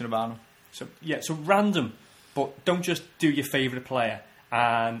information about them. So random, but don't just do your favourite player.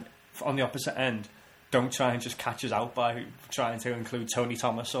 And on the opposite end, don't try and just catch us out by trying to include Tony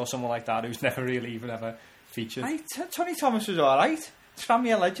Thomas or someone like that who's never really even ever featured. Tony Thomas was alright.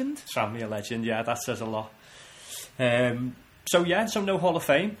 Tranmere legend. Tranmere legend, yeah, that says a lot. So no Hall of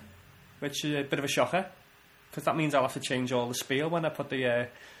Fame, which is a bit of a shocker, because that means I'll have to change all the spiel when I put the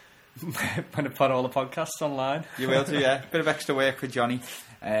when I put all the podcasts online. You will do, yeah. Bit of extra work for Johnny.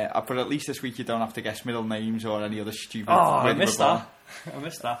 But at least this week you don't have to guess middle names or any other stupid. I missed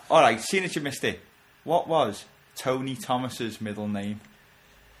that. All right, seeing as you missed it, what was Tony Thomas's middle name?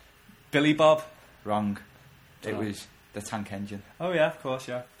 Billy Bob. Wrong. It was the Tank Engine. Oh yeah, of course,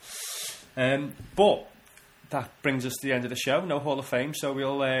 yeah. But that brings us to the end of the show. No Hall of Fame, so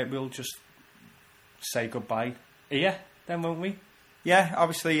we'll just say goodbye here, then, won't we? Yeah,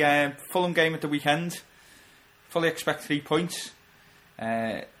 obviously, Fulham game at the weekend. Fully expect 3 points.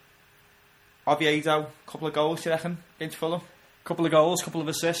 Oviedo, couple of goals, you reckon, against Fulham? Couple of goals, couple of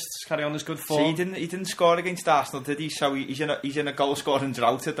assists, carry on his good form. See, he didn't score against Arsenal, did he? So he's in a goal scoring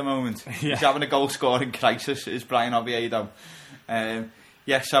drought at the moment. Yeah. He's having a goal scoring crisis, is Brian Oviedo.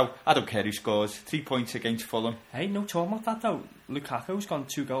 So I don't care who scores. 3 points against Fulham. Hey, no talking about that though. Lukaku's gone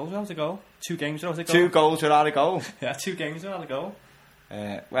 2 goals without a goal. 2 games without a goal. 2 goals without a goal. Yeah, 2 games without a goal.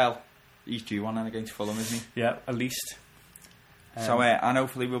 Well, he's due one then against Fulham, isn't he? Yeah, at least. And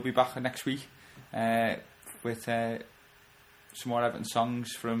hopefully we'll be back next week with some more Everton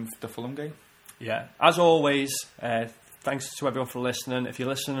songs from the Fulham game. Yeah, as always, thanks to everyone for listening. If you're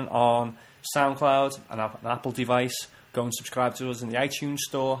listening on SoundCloud and an Apple device, go and subscribe to us in the iTunes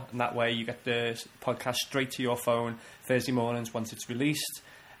store, and that way you get the podcast straight to your phone Thursday mornings once it's released.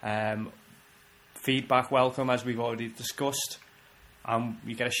 Feedback welcome, as we've already discussed.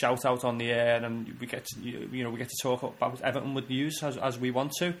 We get a shout out on the air, and we get to talk about Everton with news as we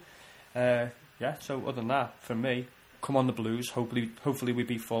want to. So other than that, from me, come on the Blues. Hopefully we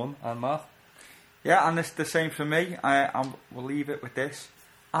beat Fulham. And Mark? Yeah, and it's the same for me. We'll leave it with this.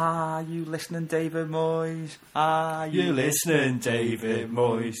 Are you listening, David Moyes? Are you listening, David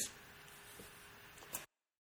Moyes?